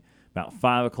underway about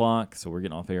 5 o'clock. So we're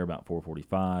getting off air about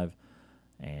 4:45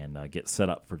 and get set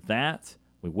up for that.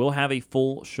 We will have a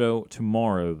full show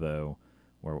tomorrow, though,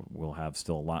 where we'll have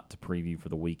still a lot to preview for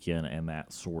the weekend and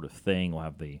that sort of thing. We'll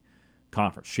have the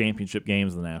conference championship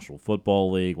games in the National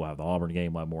Football League. We'll have the Auburn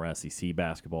game. We'll have more SEC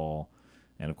basketball.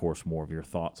 And, of course, more of your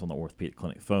thoughts on the Orthopedic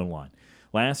Clinic phone line.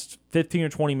 Last 15 or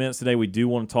 20 minutes today, we do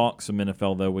want to talk some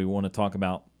NFL, though. We want to talk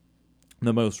about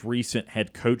the most recent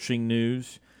head coaching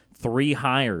news. 3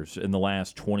 hires in the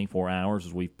last 24 hours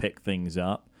as we've picked things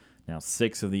up. Now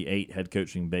 6 of the 8 head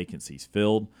coaching vacancies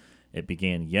filled. It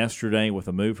began yesterday with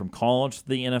a move from college to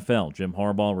the NFL. Jim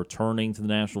Harbaugh returning to the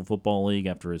National Football League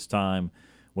after his time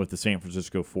with the San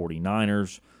Francisco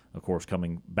 49ers. Of course,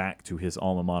 coming back to his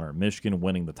alma mater, Michigan,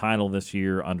 winning the title this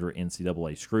year under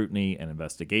NCAA scrutiny and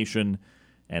investigation.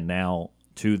 And now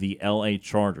to the L.A.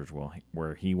 Chargers,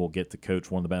 where he will get to coach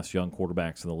one of the best young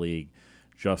quarterbacks in the league,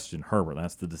 Justin Herbert.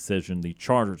 That's the decision the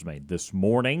Chargers made. This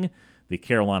morning, the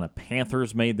Carolina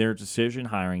Panthers made their decision,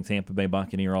 hiring Tampa Bay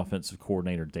Buccaneer offensive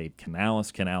coordinator Dave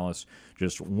Canales. Canales,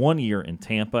 just 1 year in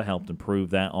Tampa, helped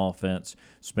improve that offense,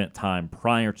 spent time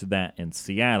prior to that in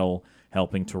Seattle,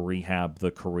 helping to rehab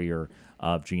the career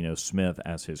of Geno Smith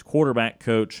as his quarterback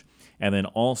coach. And then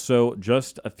also,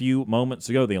 just a few moments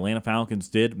ago, the Atlanta Falcons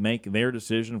did make their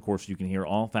decision. Of course, you can hear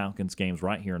all Falcons games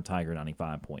right here on Tiger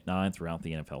 95.9 throughout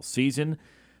the NFL season.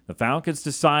 The Falcons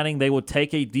deciding they would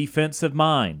take a defensive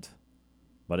mind.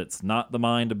 But it's not the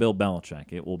mind of Bill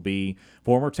Belichick. It will be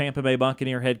former Tampa Bay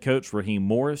Buccaneer head coach Raheem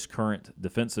Morris, current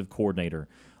defensive coordinator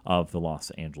of the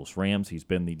Los Angeles Rams. He's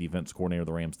been the defense coordinator of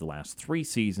the Rams the last 3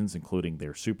 seasons, including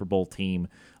their Super Bowl team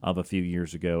of a few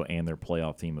years ago and their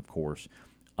playoff team, of course,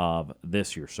 of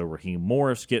this year. So Raheem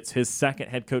Morris gets his second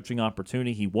head coaching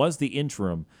opportunity. He was the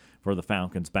interim for the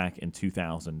Falcons back in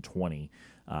 2020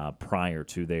 prior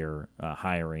to their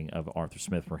hiring of Arthur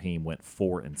Smith. Raheem went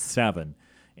 4-7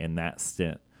 in that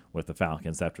stint with the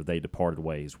Falcons after they departed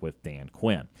ways with Dan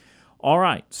Quinn. All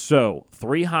right, so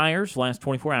 3 hires last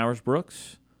 24 hours,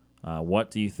 Brooks. What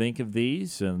do you think of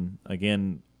these? And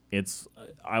again,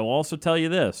 I will also tell you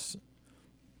this.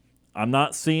 I'm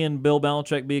not seeing Bill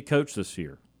Belichick be a coach this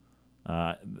year.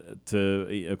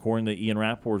 According to Ian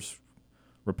Rappaport's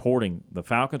reporting, the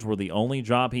Falcons were the only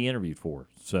job he interviewed for.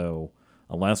 So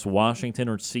unless Washington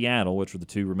or Seattle, which are the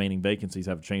 2 remaining vacancies,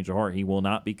 have a change of heart, he will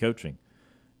not be coaching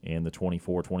in the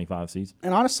 24-25 season.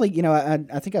 And honestly,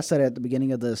 I think I said at the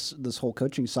beginning of this whole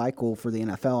coaching cycle for the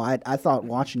NFL, I thought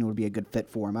Washington would be a good fit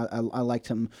for him. I liked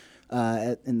him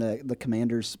in the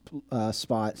Commanders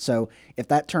spot. So if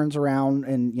that turns around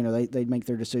and they make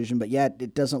their decision, but yet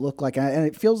it doesn't look like, and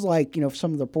it feels like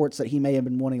some of the reports that he may have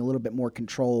been wanting a little bit more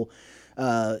control.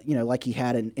 Like he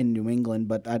had in New England,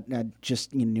 but I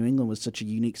just New England was such a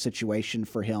unique situation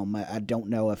for him. I don't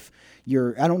know I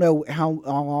don't know how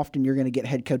often you're going to get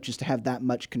head coaches to have that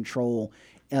much control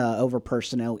over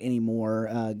personnel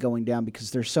anymore going down, because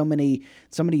there's so many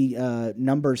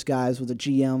numbers guys with the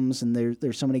GMs, and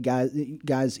there's so many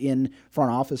guys in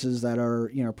front offices that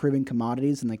are proving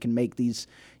commodities, and they can make these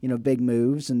big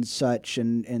moves and such,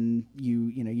 and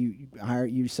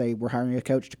you say we're hiring a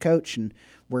coach to coach, and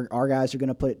our guys are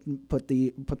going to put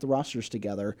the rosters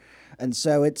together, and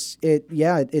so it's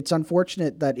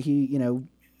unfortunate that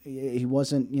he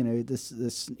wasn't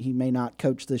he may not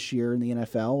coach this year in the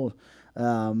NFL.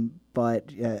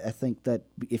 But I think that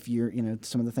if you're,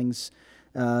 some of the things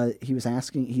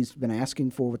he's been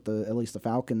asking for with at least the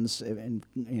Falcons, and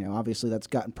obviously that's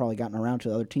probably gotten around to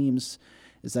the other teams,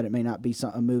 is that it may not be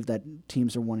a move that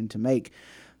teams are wanting to make.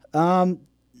 The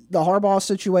Harbaugh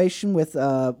situation with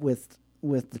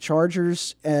the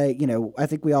Chargers, I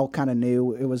think we all kind of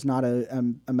knew it was not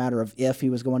a matter of if he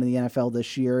was going to the NFL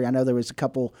this year. I know there was a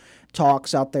couple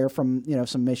talks out there from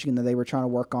some Michigan that they were trying to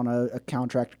work on a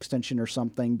contract extension or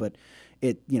something, but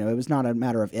it was not a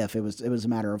matter of if, it was a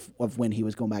matter of when he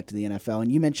was going back to the NFL.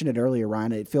 And you mentioned it earlier,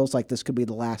 Ryan. It feels like this could be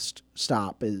the last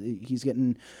stop. He's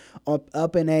getting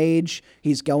up in age.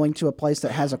 He's going to a place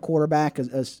that has a quarterback,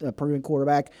 a proven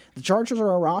quarterback. The Chargers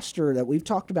are a roster that we've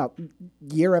talked about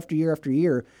year after year after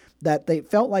year, that they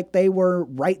felt like they were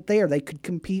right there. They could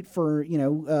compete for a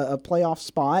playoff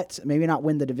spot, maybe not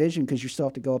win the division because you still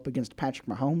have to go up against Patrick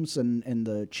Mahomes and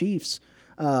the Chiefs,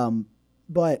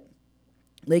 but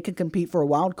they could compete for a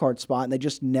wild card spot, and they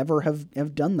just never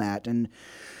have done that. And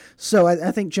So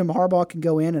I think Jim Harbaugh can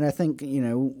go in, and I think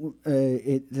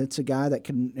it's a guy that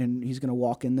can, and he's going to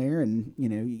walk in there, and he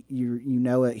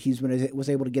was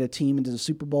able to get a team into the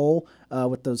Super Bowl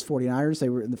with those 49ers.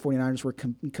 The 49ers were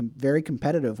very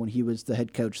competitive when he was the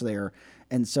head coach there,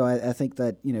 and so I think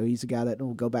that he's a guy that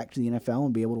will go back to the NFL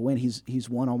and be able to win. He's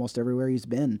won almost everywhere he's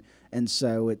been, and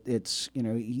so I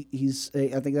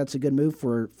think that's a good move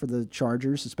for the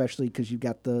Chargers, especially because you've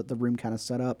got the room kind of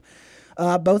set up.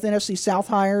 Both NFC South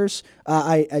hires.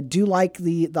 I do like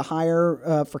the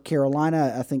hire for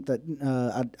Carolina. I think that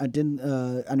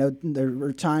I know there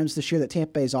were times this year that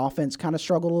Tampa Bay's offense kind of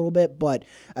struggled a little bit, but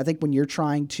I think when you're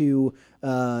trying to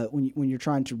when you're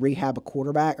trying to rehab a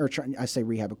quarterback, try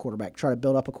to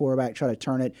build up a quarterback, try to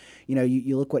turn it.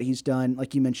 You look what he's done,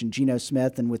 like you mentioned, Geno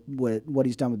Smith, and with what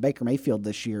he's done with Baker Mayfield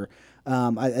this year.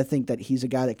 I think that he's a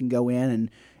guy that can go in and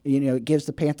it gives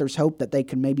the Panthers hope that they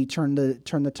can maybe turn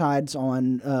the tides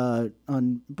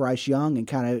on Bryce Young and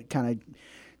kind of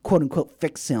quote unquote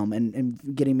fix him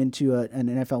and get him into an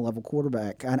NFL level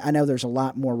quarterback. I know there's a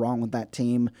lot more wrong with that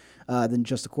team than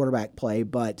just the quarterback play,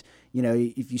 but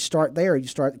if you start there, you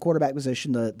start at the quarterback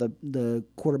position, the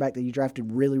quarterback that you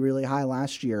drafted really, really high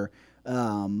last year.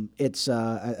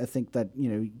 I think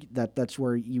that that's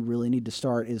where you really need to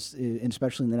start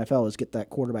especially in the NFL, is get that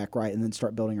quarterback right and then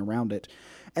start building around it.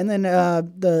 And then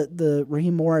the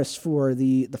Raheem Morris for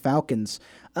the Falcons.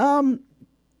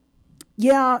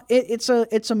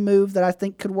 It's a move that I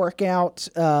think could work out.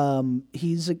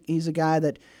 He's a guy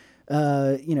that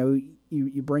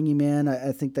you bring him in.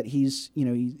 I think that he's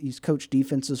coached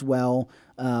defense as well.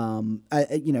 A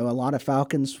lot of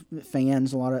Falcons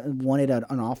fans wanted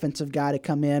an offensive guy to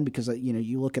come in because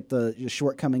you look at the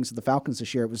shortcomings of the Falcons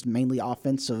this year. It was mainly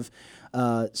offensive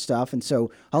stuff, and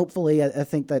so hopefully I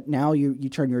think that now you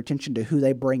turn your attention to who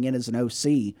they bring in as an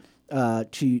OC.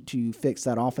 To fix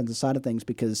that offensive side of things,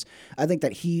 because I think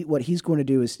that what he's going to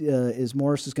do is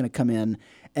Morris is going to come in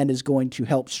and is going to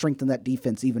help strengthen that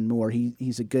defense even more.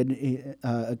 He's a good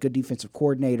defensive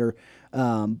coordinator,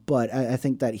 but I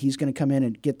think that he's going to come in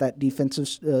and get that defensive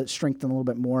strength a little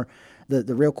bit more.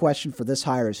 The real question for this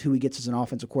hire is who he gets as an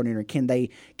offensive coordinator. Can they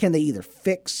either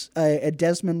fix a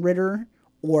Desmond Ridder?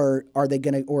 Or are they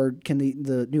going to? Or can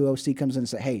the new OC comes in and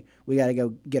say, "Hey, we got to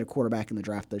go get a quarterback in the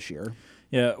draft this year"?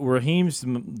 Yeah, Raheem's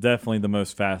definitely the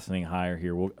most fascinating hire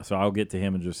here. So I'll get to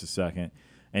him in just a second.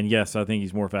 And yes, I think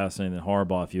he's more fascinating than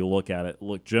Harbaugh if you look at it.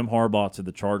 Look, Jim Harbaugh to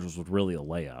the Chargers was really a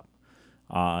layup.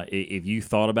 If you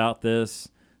thought about this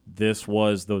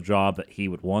was the job that he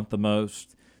would want the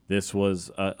most. This was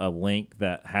a link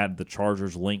that had the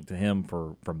Chargers linked to him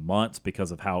for months because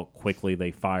of how quickly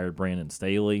they fired Brandon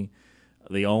Staley.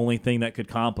 The only thing that could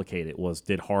complicate it was,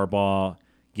 did Harbaugh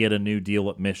get a new deal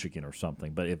at Michigan or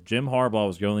something? But if Jim Harbaugh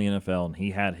was going to the NFL and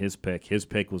he had his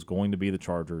pick was going to be the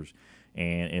Chargers.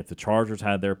 And if the Chargers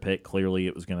had their pick, clearly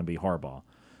it was going to be Harbaugh.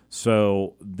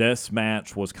 So this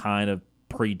match was kind of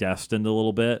predestined a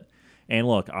little bit. And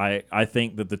look, I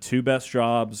think that the two best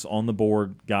jobs on the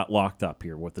board got locked up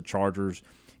here with the Chargers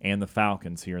and the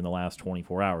Falcons here in the last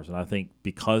 24 hours. And I think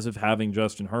because of having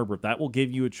Justin Herbert, that will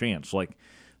give you a chance. Like,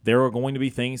 there are going to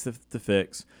be things to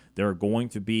fix. There are going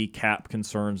to be cap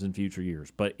concerns in future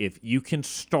years. But if you can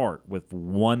start with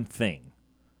one thing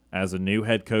as a new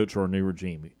head coach or a new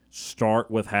regime,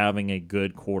 start with having a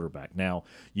good quarterback. Now,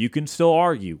 you can still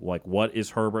argue, like, what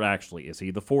is Herbert actually? Is he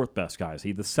the fourth best guy? Is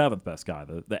he the seventh best guy?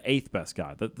 The eighth best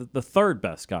guy? The third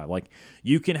best guy? Like,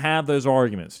 you can have those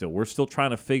arguments still. We're still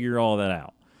trying to figure all that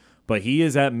out. But he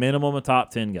is at minimum a top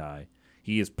 10 guy.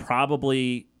 He is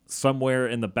probably somewhere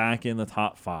in the back in the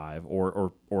top 5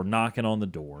 or knocking on the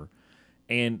door.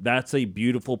 And that's a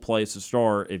beautiful place to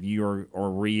start if you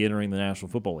are re-entering the National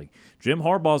Football League. Jim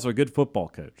Harbaugh's a good football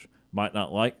coach. Might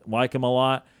not like him a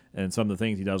lot and some of the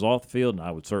things he does off the field, and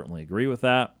I would certainly agree with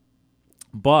that.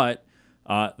 But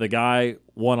the guy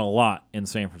won a lot in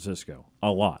San Francisco.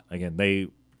 A lot. Again, they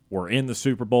were in the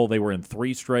Super Bowl. They were in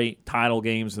 3 straight title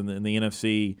games in the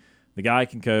NFC. The guy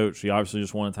can coach. He obviously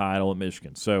just won a title at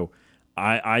Michigan. So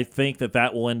I think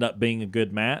that will end up being a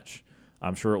good match.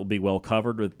 I'm sure it will be well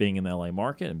covered with being in the LA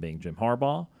market and being Jim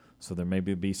Harbaugh, so there may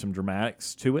be some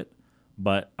dramatics to it,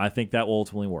 but I think that will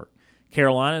ultimately work.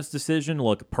 Carolina's decision,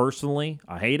 look, personally,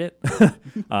 I hate it.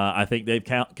 I think Dave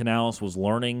Canales was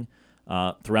learning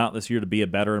throughout this year to be a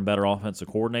better and better offensive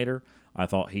coordinator. I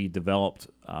thought he developed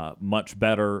much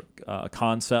better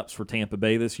concepts for Tampa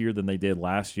Bay this year than they did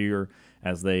last year,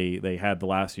 as they had the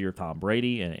last year of Tom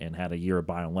Brady and had a year of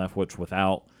Byron Leftwich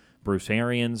without Bruce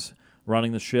Arians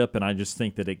running the ship. And I just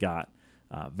think that it got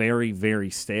very, very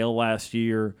stale last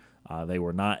year. They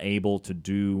were not able to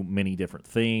do many different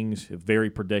things, very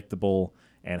predictable.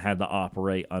 and had to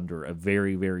operate under a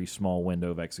very, very small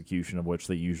window of execution of which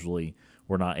they usually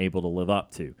were not able to live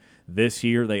up to. This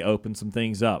year, they opened some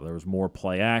things up. There was more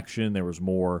play action. There was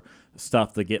more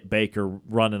stuff to get Baker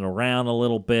running around a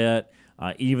little bit.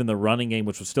 Even the running game,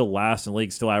 which was still last in the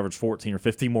league, still averaged 14 or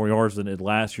 15 more yards than it did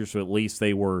last year, so at least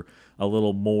they were a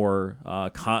little more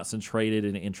concentrated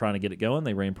in trying to get it going.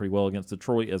 They ran pretty well against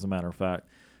Detroit, as a matter of fact,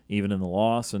 even in the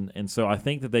loss. And so I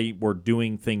think that they were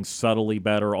doing things subtly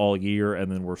better all year,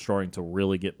 and then were starting to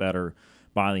really get better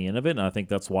by the end of it, and I think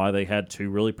that's why they had two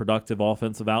really productive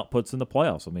offensive outputs in the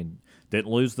playoffs. I mean, didn't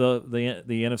lose the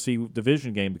NFC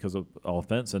division game because of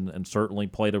offense, and certainly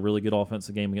played a really good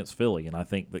offensive game against Philly, and I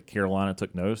think that Carolina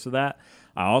took notice of that.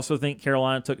 I also think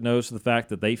Carolina took notice of the fact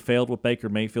that they failed with Baker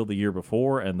Mayfield the year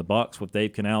before, and the Bucs with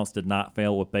Dave Canales did not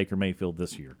fail with Baker Mayfield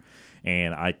this year.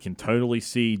 And I can totally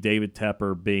see David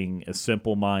Tepper being as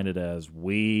simple-minded as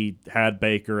we had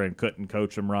Baker and couldn't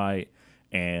coach him right,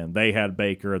 and they had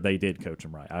Baker, they did coach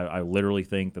him right. I literally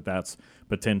think that that's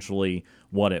potentially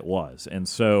what it was. And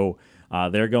so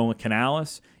they're going with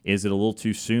Canales. Is it a little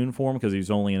too soon for him because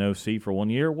he's only an OC for 1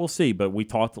 year? We'll see. But we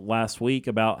talked last week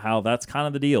about how that's kind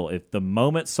of the deal. If the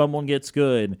moment someone gets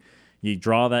good, you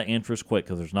draw that interest quick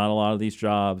because there's not a lot of these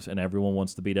jobs and everyone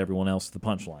wants to beat everyone else to the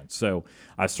punchline. So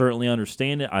I certainly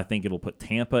understand it. I think it'll put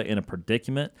Tampa in a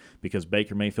predicament because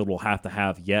Baker Mayfield will have to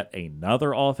have yet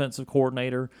another offensive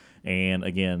coordinator. And,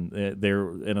 again,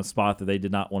 they're in a spot that they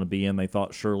did not want to be in. They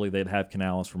thought surely they'd have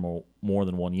Canales for more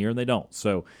than 1 year, and they don't.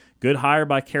 So good hire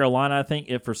by Carolina, I think,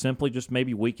 if for simply just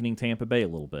maybe weakening Tampa Bay a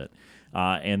little bit.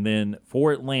 And then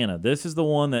for Atlanta, this is the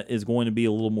one that is going to be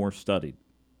a little more studied.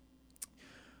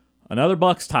 Another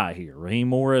Bucs tie here. Raheem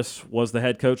Morris was the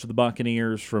head coach of the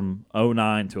Buccaneers from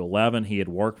 2009 to 2011. He had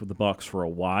worked with the Bucs for a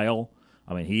while.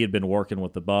 I mean, he had been working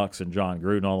with the Bucs and John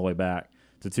Gruden all the way back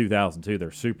to 2002, their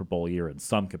Super Bowl year in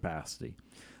some capacity.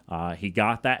 He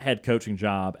got that head coaching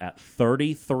job at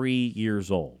 33 years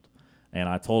old. And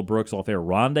I told Brooks off air,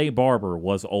 Rondé Barber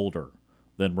was older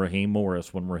than Raheem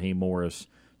Morris when Raheem Morris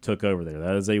took over there.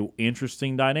 That is an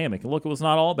interesting dynamic. And look, it was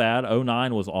not all bad.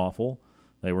 2009 was awful.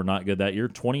 They were not good that year.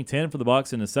 2010 for the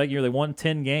Bucs. In the second year, they won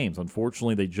 10 games.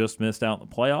 Unfortunately, they just missed out in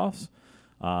the playoffs.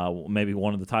 Maybe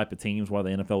one of the type of teams why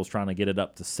the NFL was trying to get it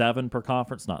up to 7 per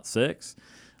conference, not 6.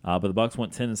 But the Bucs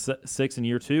went 10-6 in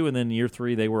year 2, and then in year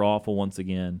 3 they were awful once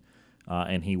again,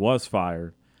 and he was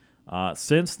fired.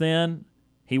 Since then,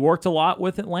 he worked a lot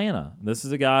with Atlanta. This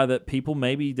is a guy that people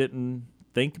maybe didn't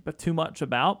think too much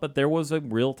about, but there was a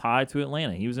real tie to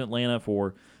Atlanta. He was in Atlanta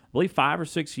for, I believe, 5 or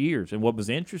 6 years. And what was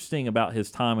interesting about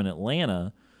his time in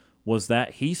Atlanta was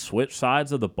that he switched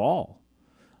sides of the ball.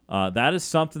 That is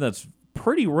something that's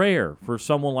pretty rare for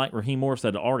someone like Raheem Morris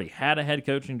that already had a head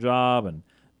coaching job and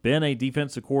been a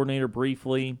defensive coordinator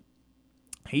briefly.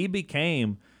 He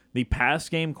became the pass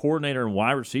game coordinator and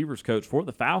wide receivers coach for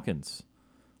the Falcons.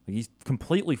 He's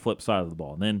completely flipped side of the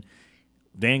ball. And then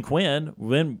Dan Quinn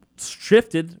then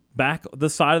shifted back the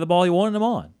side of the ball he wanted him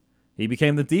on. He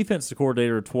became the defensive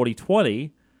coordinator in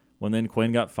 2020 when then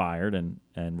Quinn got fired and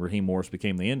Raheem Morris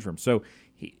became the interim. So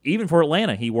even for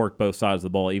Atlanta, he worked both sides of the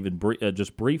ball, even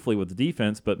just briefly with the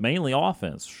defense, but mainly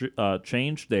offense.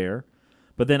 Changed there.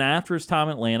 But then after his time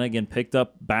in Atlanta, again, picked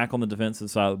up back on the defensive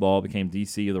side of the ball, became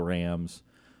DC of the Rams.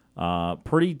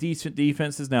 Pretty decent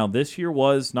defenses. Now, this year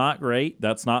was not great.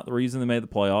 That's not the reason they made the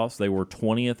playoffs. They were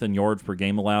 20th in yards per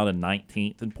game allowed and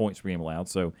 19th in points per game allowed,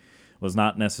 so was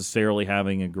not necessarily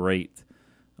having a great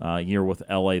year with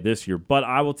L.A. this year. But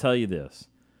I will tell you this.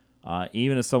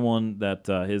 Even as someone that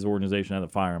his organization had to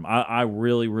fire him, I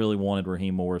really, really wanted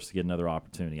Raheem Morris to get another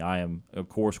opportunity. I am, of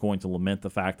course, going to lament the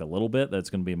fact a little bit that it's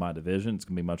going to be my division. It's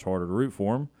going to be much harder to root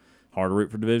for him, hard to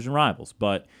root for division rivals.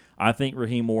 But I think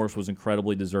Raheem Morris was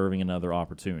incredibly deserving of another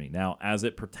opportunity. Now, as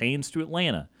it pertains to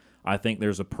Atlanta, I think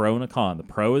there's a pro and a con. The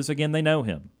pro is, again, they know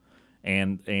him.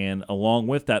 And along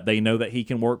with that, they know that he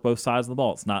can work both sides of the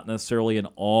ball. It's not necessarily an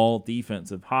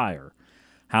all-defensive hire.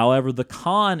 However, the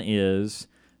con is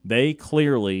they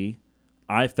clearly,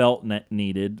 I felt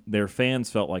needed, their fans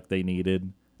felt like they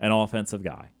needed an offensive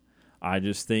guy. I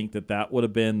just think that would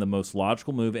have been the most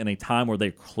logical move in a time where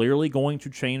they're clearly going to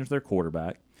change their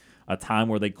quarterback, a time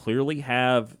where they clearly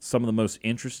have some of the most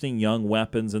interesting young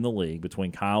weapons in the league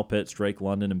between Kyle Pitts, Drake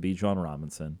London, and Bijan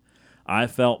Robinson. I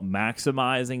felt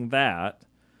maximizing that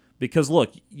because,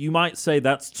 look, you might say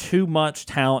that's too much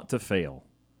talent to fail.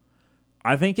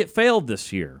 I think it failed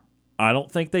this year. I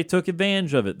don't think they took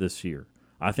advantage of it this year.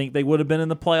 I think they would have been in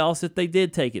the playoffs if they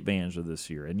did take advantage of this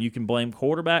year. And you can blame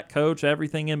quarterback, coach,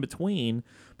 everything in between,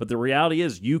 but the reality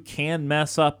is you can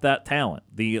mess up that talent.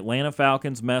 The Atlanta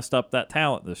Falcons messed up that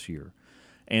talent this year.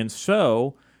 And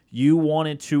so you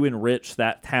wanted to enrich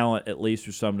that talent at least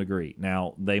to some degree.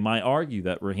 Now, they might argue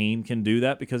that Raheem can do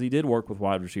that because he did work with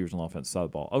wide receivers on the offensive side of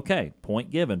the ball. Okay, point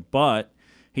given, but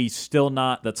that's still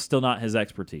not his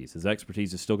expertise. His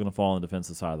expertise is still going to fall on the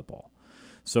defensive side of the ball.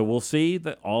 So we'll see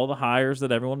that all the hires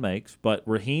that everyone makes, but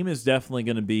Raheem is definitely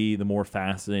going to be the more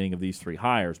fascinating of these three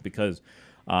hires because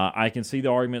I can see the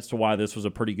arguments to why this was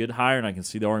a pretty good hire, and I can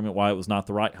see the argument why it was not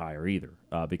the right hire either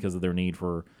because of their need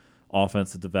for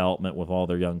offensive development with all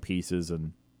their young pieces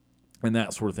and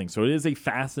that sort of thing. So it is a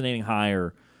fascinating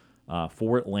hire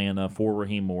for Atlanta, for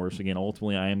Raheem Morris. Again,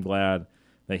 ultimately, I am glad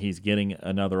that he's getting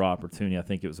another opportunity. I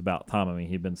think it was about time. I mean,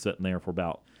 he'd been sitting there for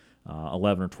about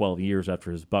 11 or 12 years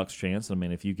after his Bucs chance. I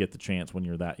mean, if you get the chance when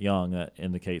you're that young, that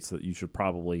indicates that you should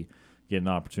probably get an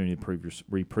opportunity to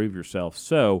reprove yourself.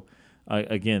 So,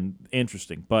 again,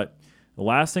 interesting. But the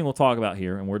last thing we'll talk about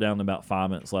here, and we're down to about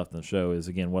 5 minutes left in the show, is,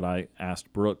 again, what I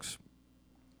asked Brooks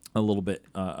a little bit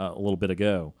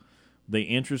ago. The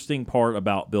interesting part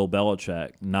about Bill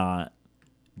Belichick not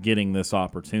getting this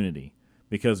opportunity,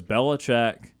 because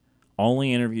Belichick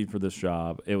only interviewed for this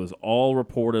job. It was all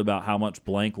reported about how much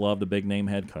blank loved a big-name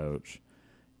head coach,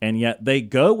 and yet they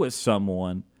go with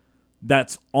someone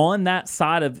that's on that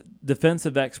side of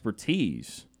defensive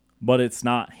expertise, but it's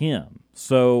not him.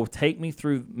 So take me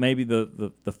through maybe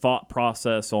the thought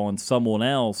process on someone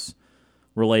else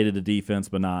related to defense,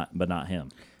 but not him.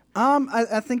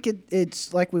 I think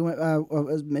it's like we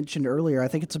mentioned earlier. I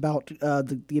think it's about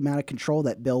the amount of control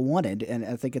that Bill wanted, and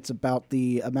I think it's about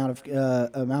the amount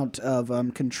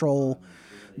of control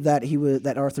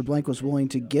that Arthur Blank was willing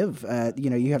to give.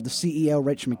 You have the CEO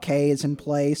Rich McKay is in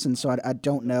place, and so I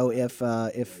don't know if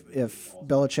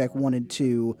Belichick wanted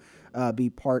to be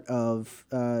part of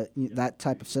that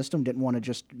type of system. Didn't want to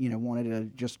just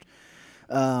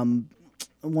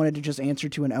wanted to just answer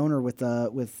to an owner with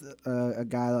a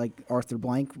guy like Arthur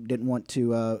Blank. Didn't want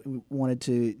to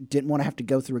have to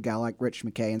go through a guy like Rich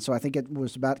McKay, and so I think it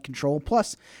was about control.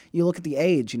 Plus, you look at the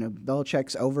age.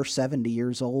 Belichick's over 70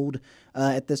 years old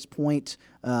at this point,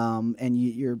 and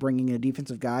you're bringing in a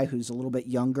defensive guy who's a little bit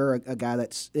younger, a guy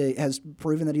that's has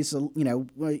proven that he's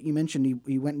you mentioned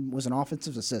he went and was an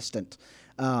offensive assistant.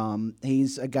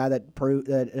 He's a guy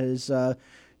that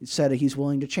said he's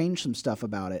willing to change some stuff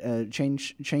about it,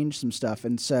 change some stuff.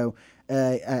 And so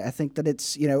I think that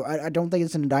it's, I don't think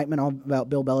it's an indictment about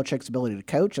Bill Belichick's ability to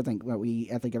coach. I think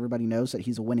everybody knows that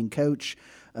he's a winning coach.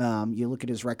 You look at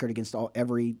his record against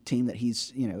every team that he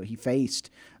faced.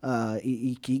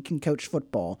 He can coach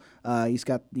football. He's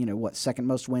got, second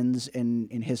most wins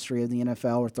in history of the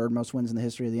NFL, or third most wins in the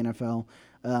history of the NFL.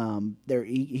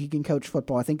 He can coach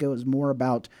football. I think it was more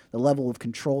about the level of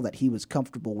control that he was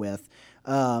comfortable with.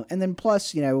 And then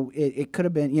plus, it could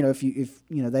have been,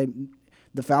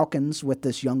 the Falcons with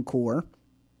this young core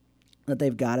that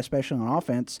they've got, especially on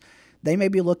offense, they may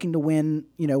be looking to win,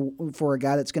 for a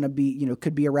guy that's going to be,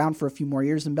 could be around for a few more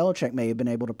years than Belichick may have been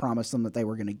able to promise them that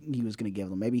he was going to give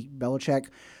them. Maybe Belichick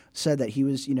said that he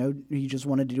was, he just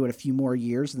wanted to do it a few more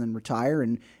years and then retire.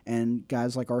 And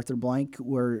guys like Arthur Blank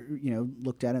were,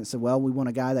 looked at it and said, well, we want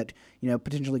a guy that,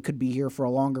 potentially could be here for a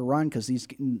longer run because these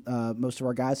most of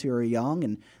our guys here are young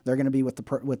and they're going to be with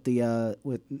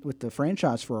the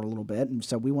franchise for a little bit. And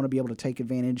so we want to be able to take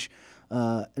advantage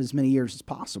as many years as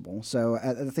possible. So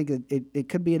I think it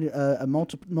could be a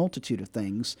multitude of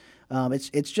things.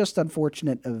 It's just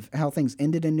unfortunate of how things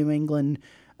ended in New England.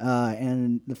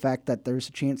 And the fact that there's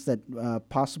a chance that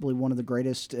possibly one of the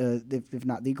greatest, if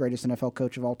not the greatest NFL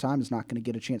coach of all time is not going to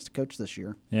get a chance to coach this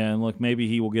year. Yeah, and look, maybe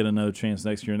he will get another chance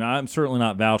next year. Now, I'm certainly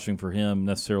not vouching for him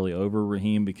necessarily over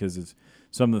Raheem because it's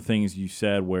some of the things you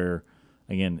said where,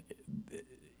 again,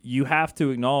 you have to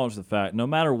acknowledge the fact no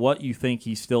matter what you think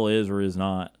he still is or is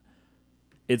not,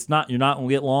 you're not going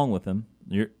to get along with him.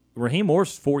 Raheem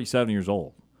Morris is 47 years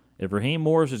old. If Raheem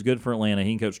Morris is good for Atlanta,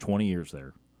 he can coach 20 years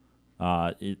there.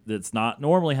 It's not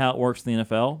normally how it works in the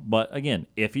NFL, but again,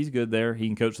 if he's good there, he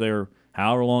can coach there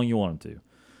however long you want him to.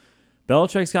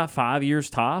 Belichick's got 5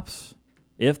 years tops,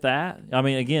 if that. I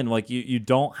mean, again, like you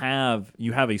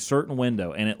have a certain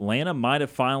window, and Atlanta might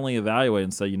have finally evaluated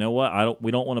and said, you know what,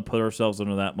 we don't want to put ourselves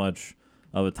under that much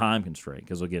of a time constraint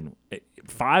because again,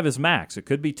 5 is max. It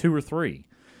could be 2 or 3,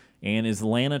 and is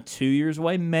Atlanta 2 years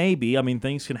away? Maybe. I mean,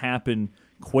 things can happen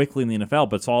quickly in the NFL,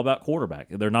 but it's all about quarterback.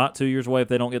 They're not 2 years away if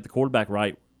they don't get the quarterback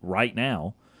right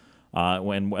now.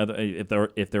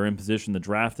 If they're in position to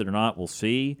draft it or not, we'll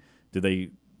see. Do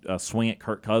they swing at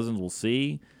Kirk Cousins? We'll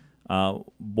see.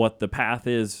 what the path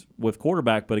is with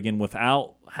quarterback. But again,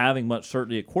 without having much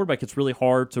certainty at quarterback, it's really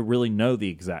hard to really know the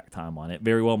exact timeline. It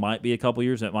very well might be a couple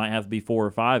years. It might have to be 4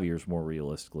 or 5 years more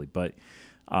realistically. But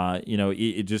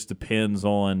it just depends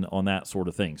on that sort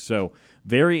of thing. So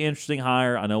very interesting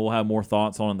hire. I know we'll have more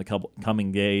thoughts on it in the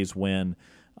coming days when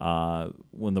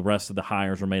the rest of the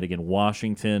hires are made. Again,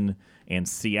 Washington and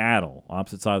Seattle,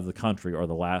 opposite sides of the country, are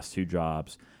the last 2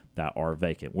 jobs that are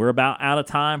vacant. We're about out of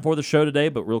time for the show today,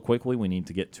 but real quickly, we need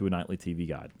to get to a nightly TV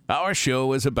guide. Our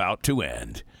show is about to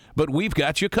end, but we've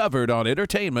got you covered on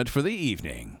entertainment for the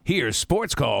evening. Here's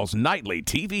SportsCall's nightly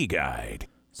TV guide.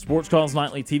 SportsCall's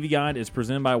nightly TV guide is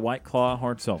presented by White Claw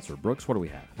Hard Seltzer. Brooks, what do we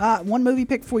have? One movie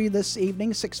pick for you this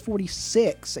evening,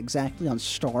 6:46 exactly on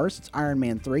Stars. It's Iron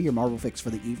Man 3, your Marvel fix for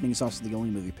the evening. It's also the only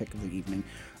movie pick of the evening,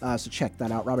 so check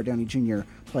that out. Robert Downey Jr.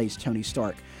 plays Tony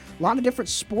Stark. A lot of different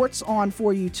sports on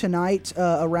for you tonight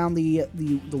around the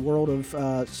world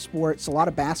of sports. A lot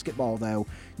of basketball, though.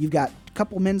 You've got a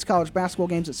couple men's college basketball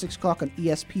games at 6 o'clock on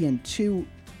ESPN2.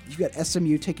 You've got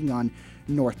SMU taking on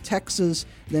North Texas,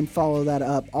 then follow that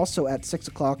up also at 6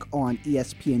 o'clock on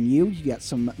ESPNU. You got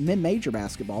some mid-major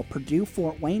basketball.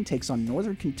 Purdue-Fort Wayne takes on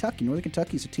Northern Kentucky. Northern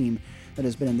Kentucky's a team that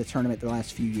has been in the tournament the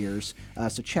last few years,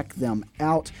 so check them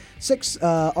out. 6,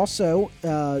 also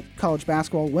college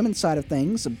basketball, women's side of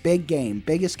things, a big game,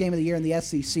 biggest game of the year in the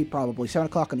SEC probably, 7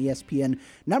 o'clock on ESPN.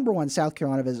 Number 1 South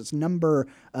Carolina visits number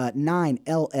 9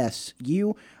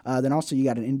 LSU. Then also you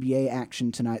got an NBA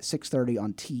action tonight, 6:30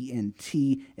 on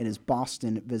TNT. It is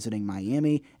Boston visiting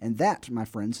Miami. And that, my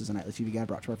friends, is a nightly TV guide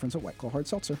brought to our friends at White Claw Hard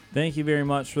Seltzer. Thank you very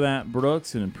much for that,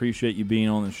 Brooks, and appreciate you being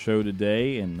on the show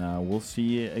today. And we'll see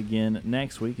you again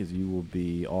next week, as you will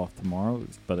be off tomorrow.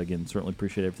 But again, certainly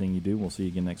appreciate everything you do. We'll see you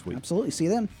again next week. Absolutely. See you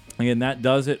then. Again, that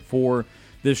does it for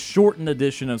this shortened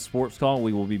edition of Sports Call.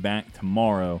 We will be back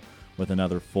tomorrow with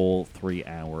another full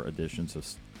 3-hour edition, so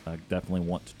definitely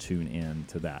want to tune in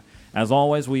to that. As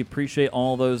always, we appreciate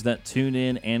all those that tuned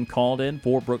in and called in.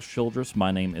 For Brooks Childress,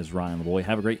 my name is Ryan Lavoie.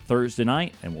 Have a great Thursday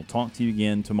night, and we'll talk to you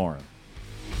again tomorrow.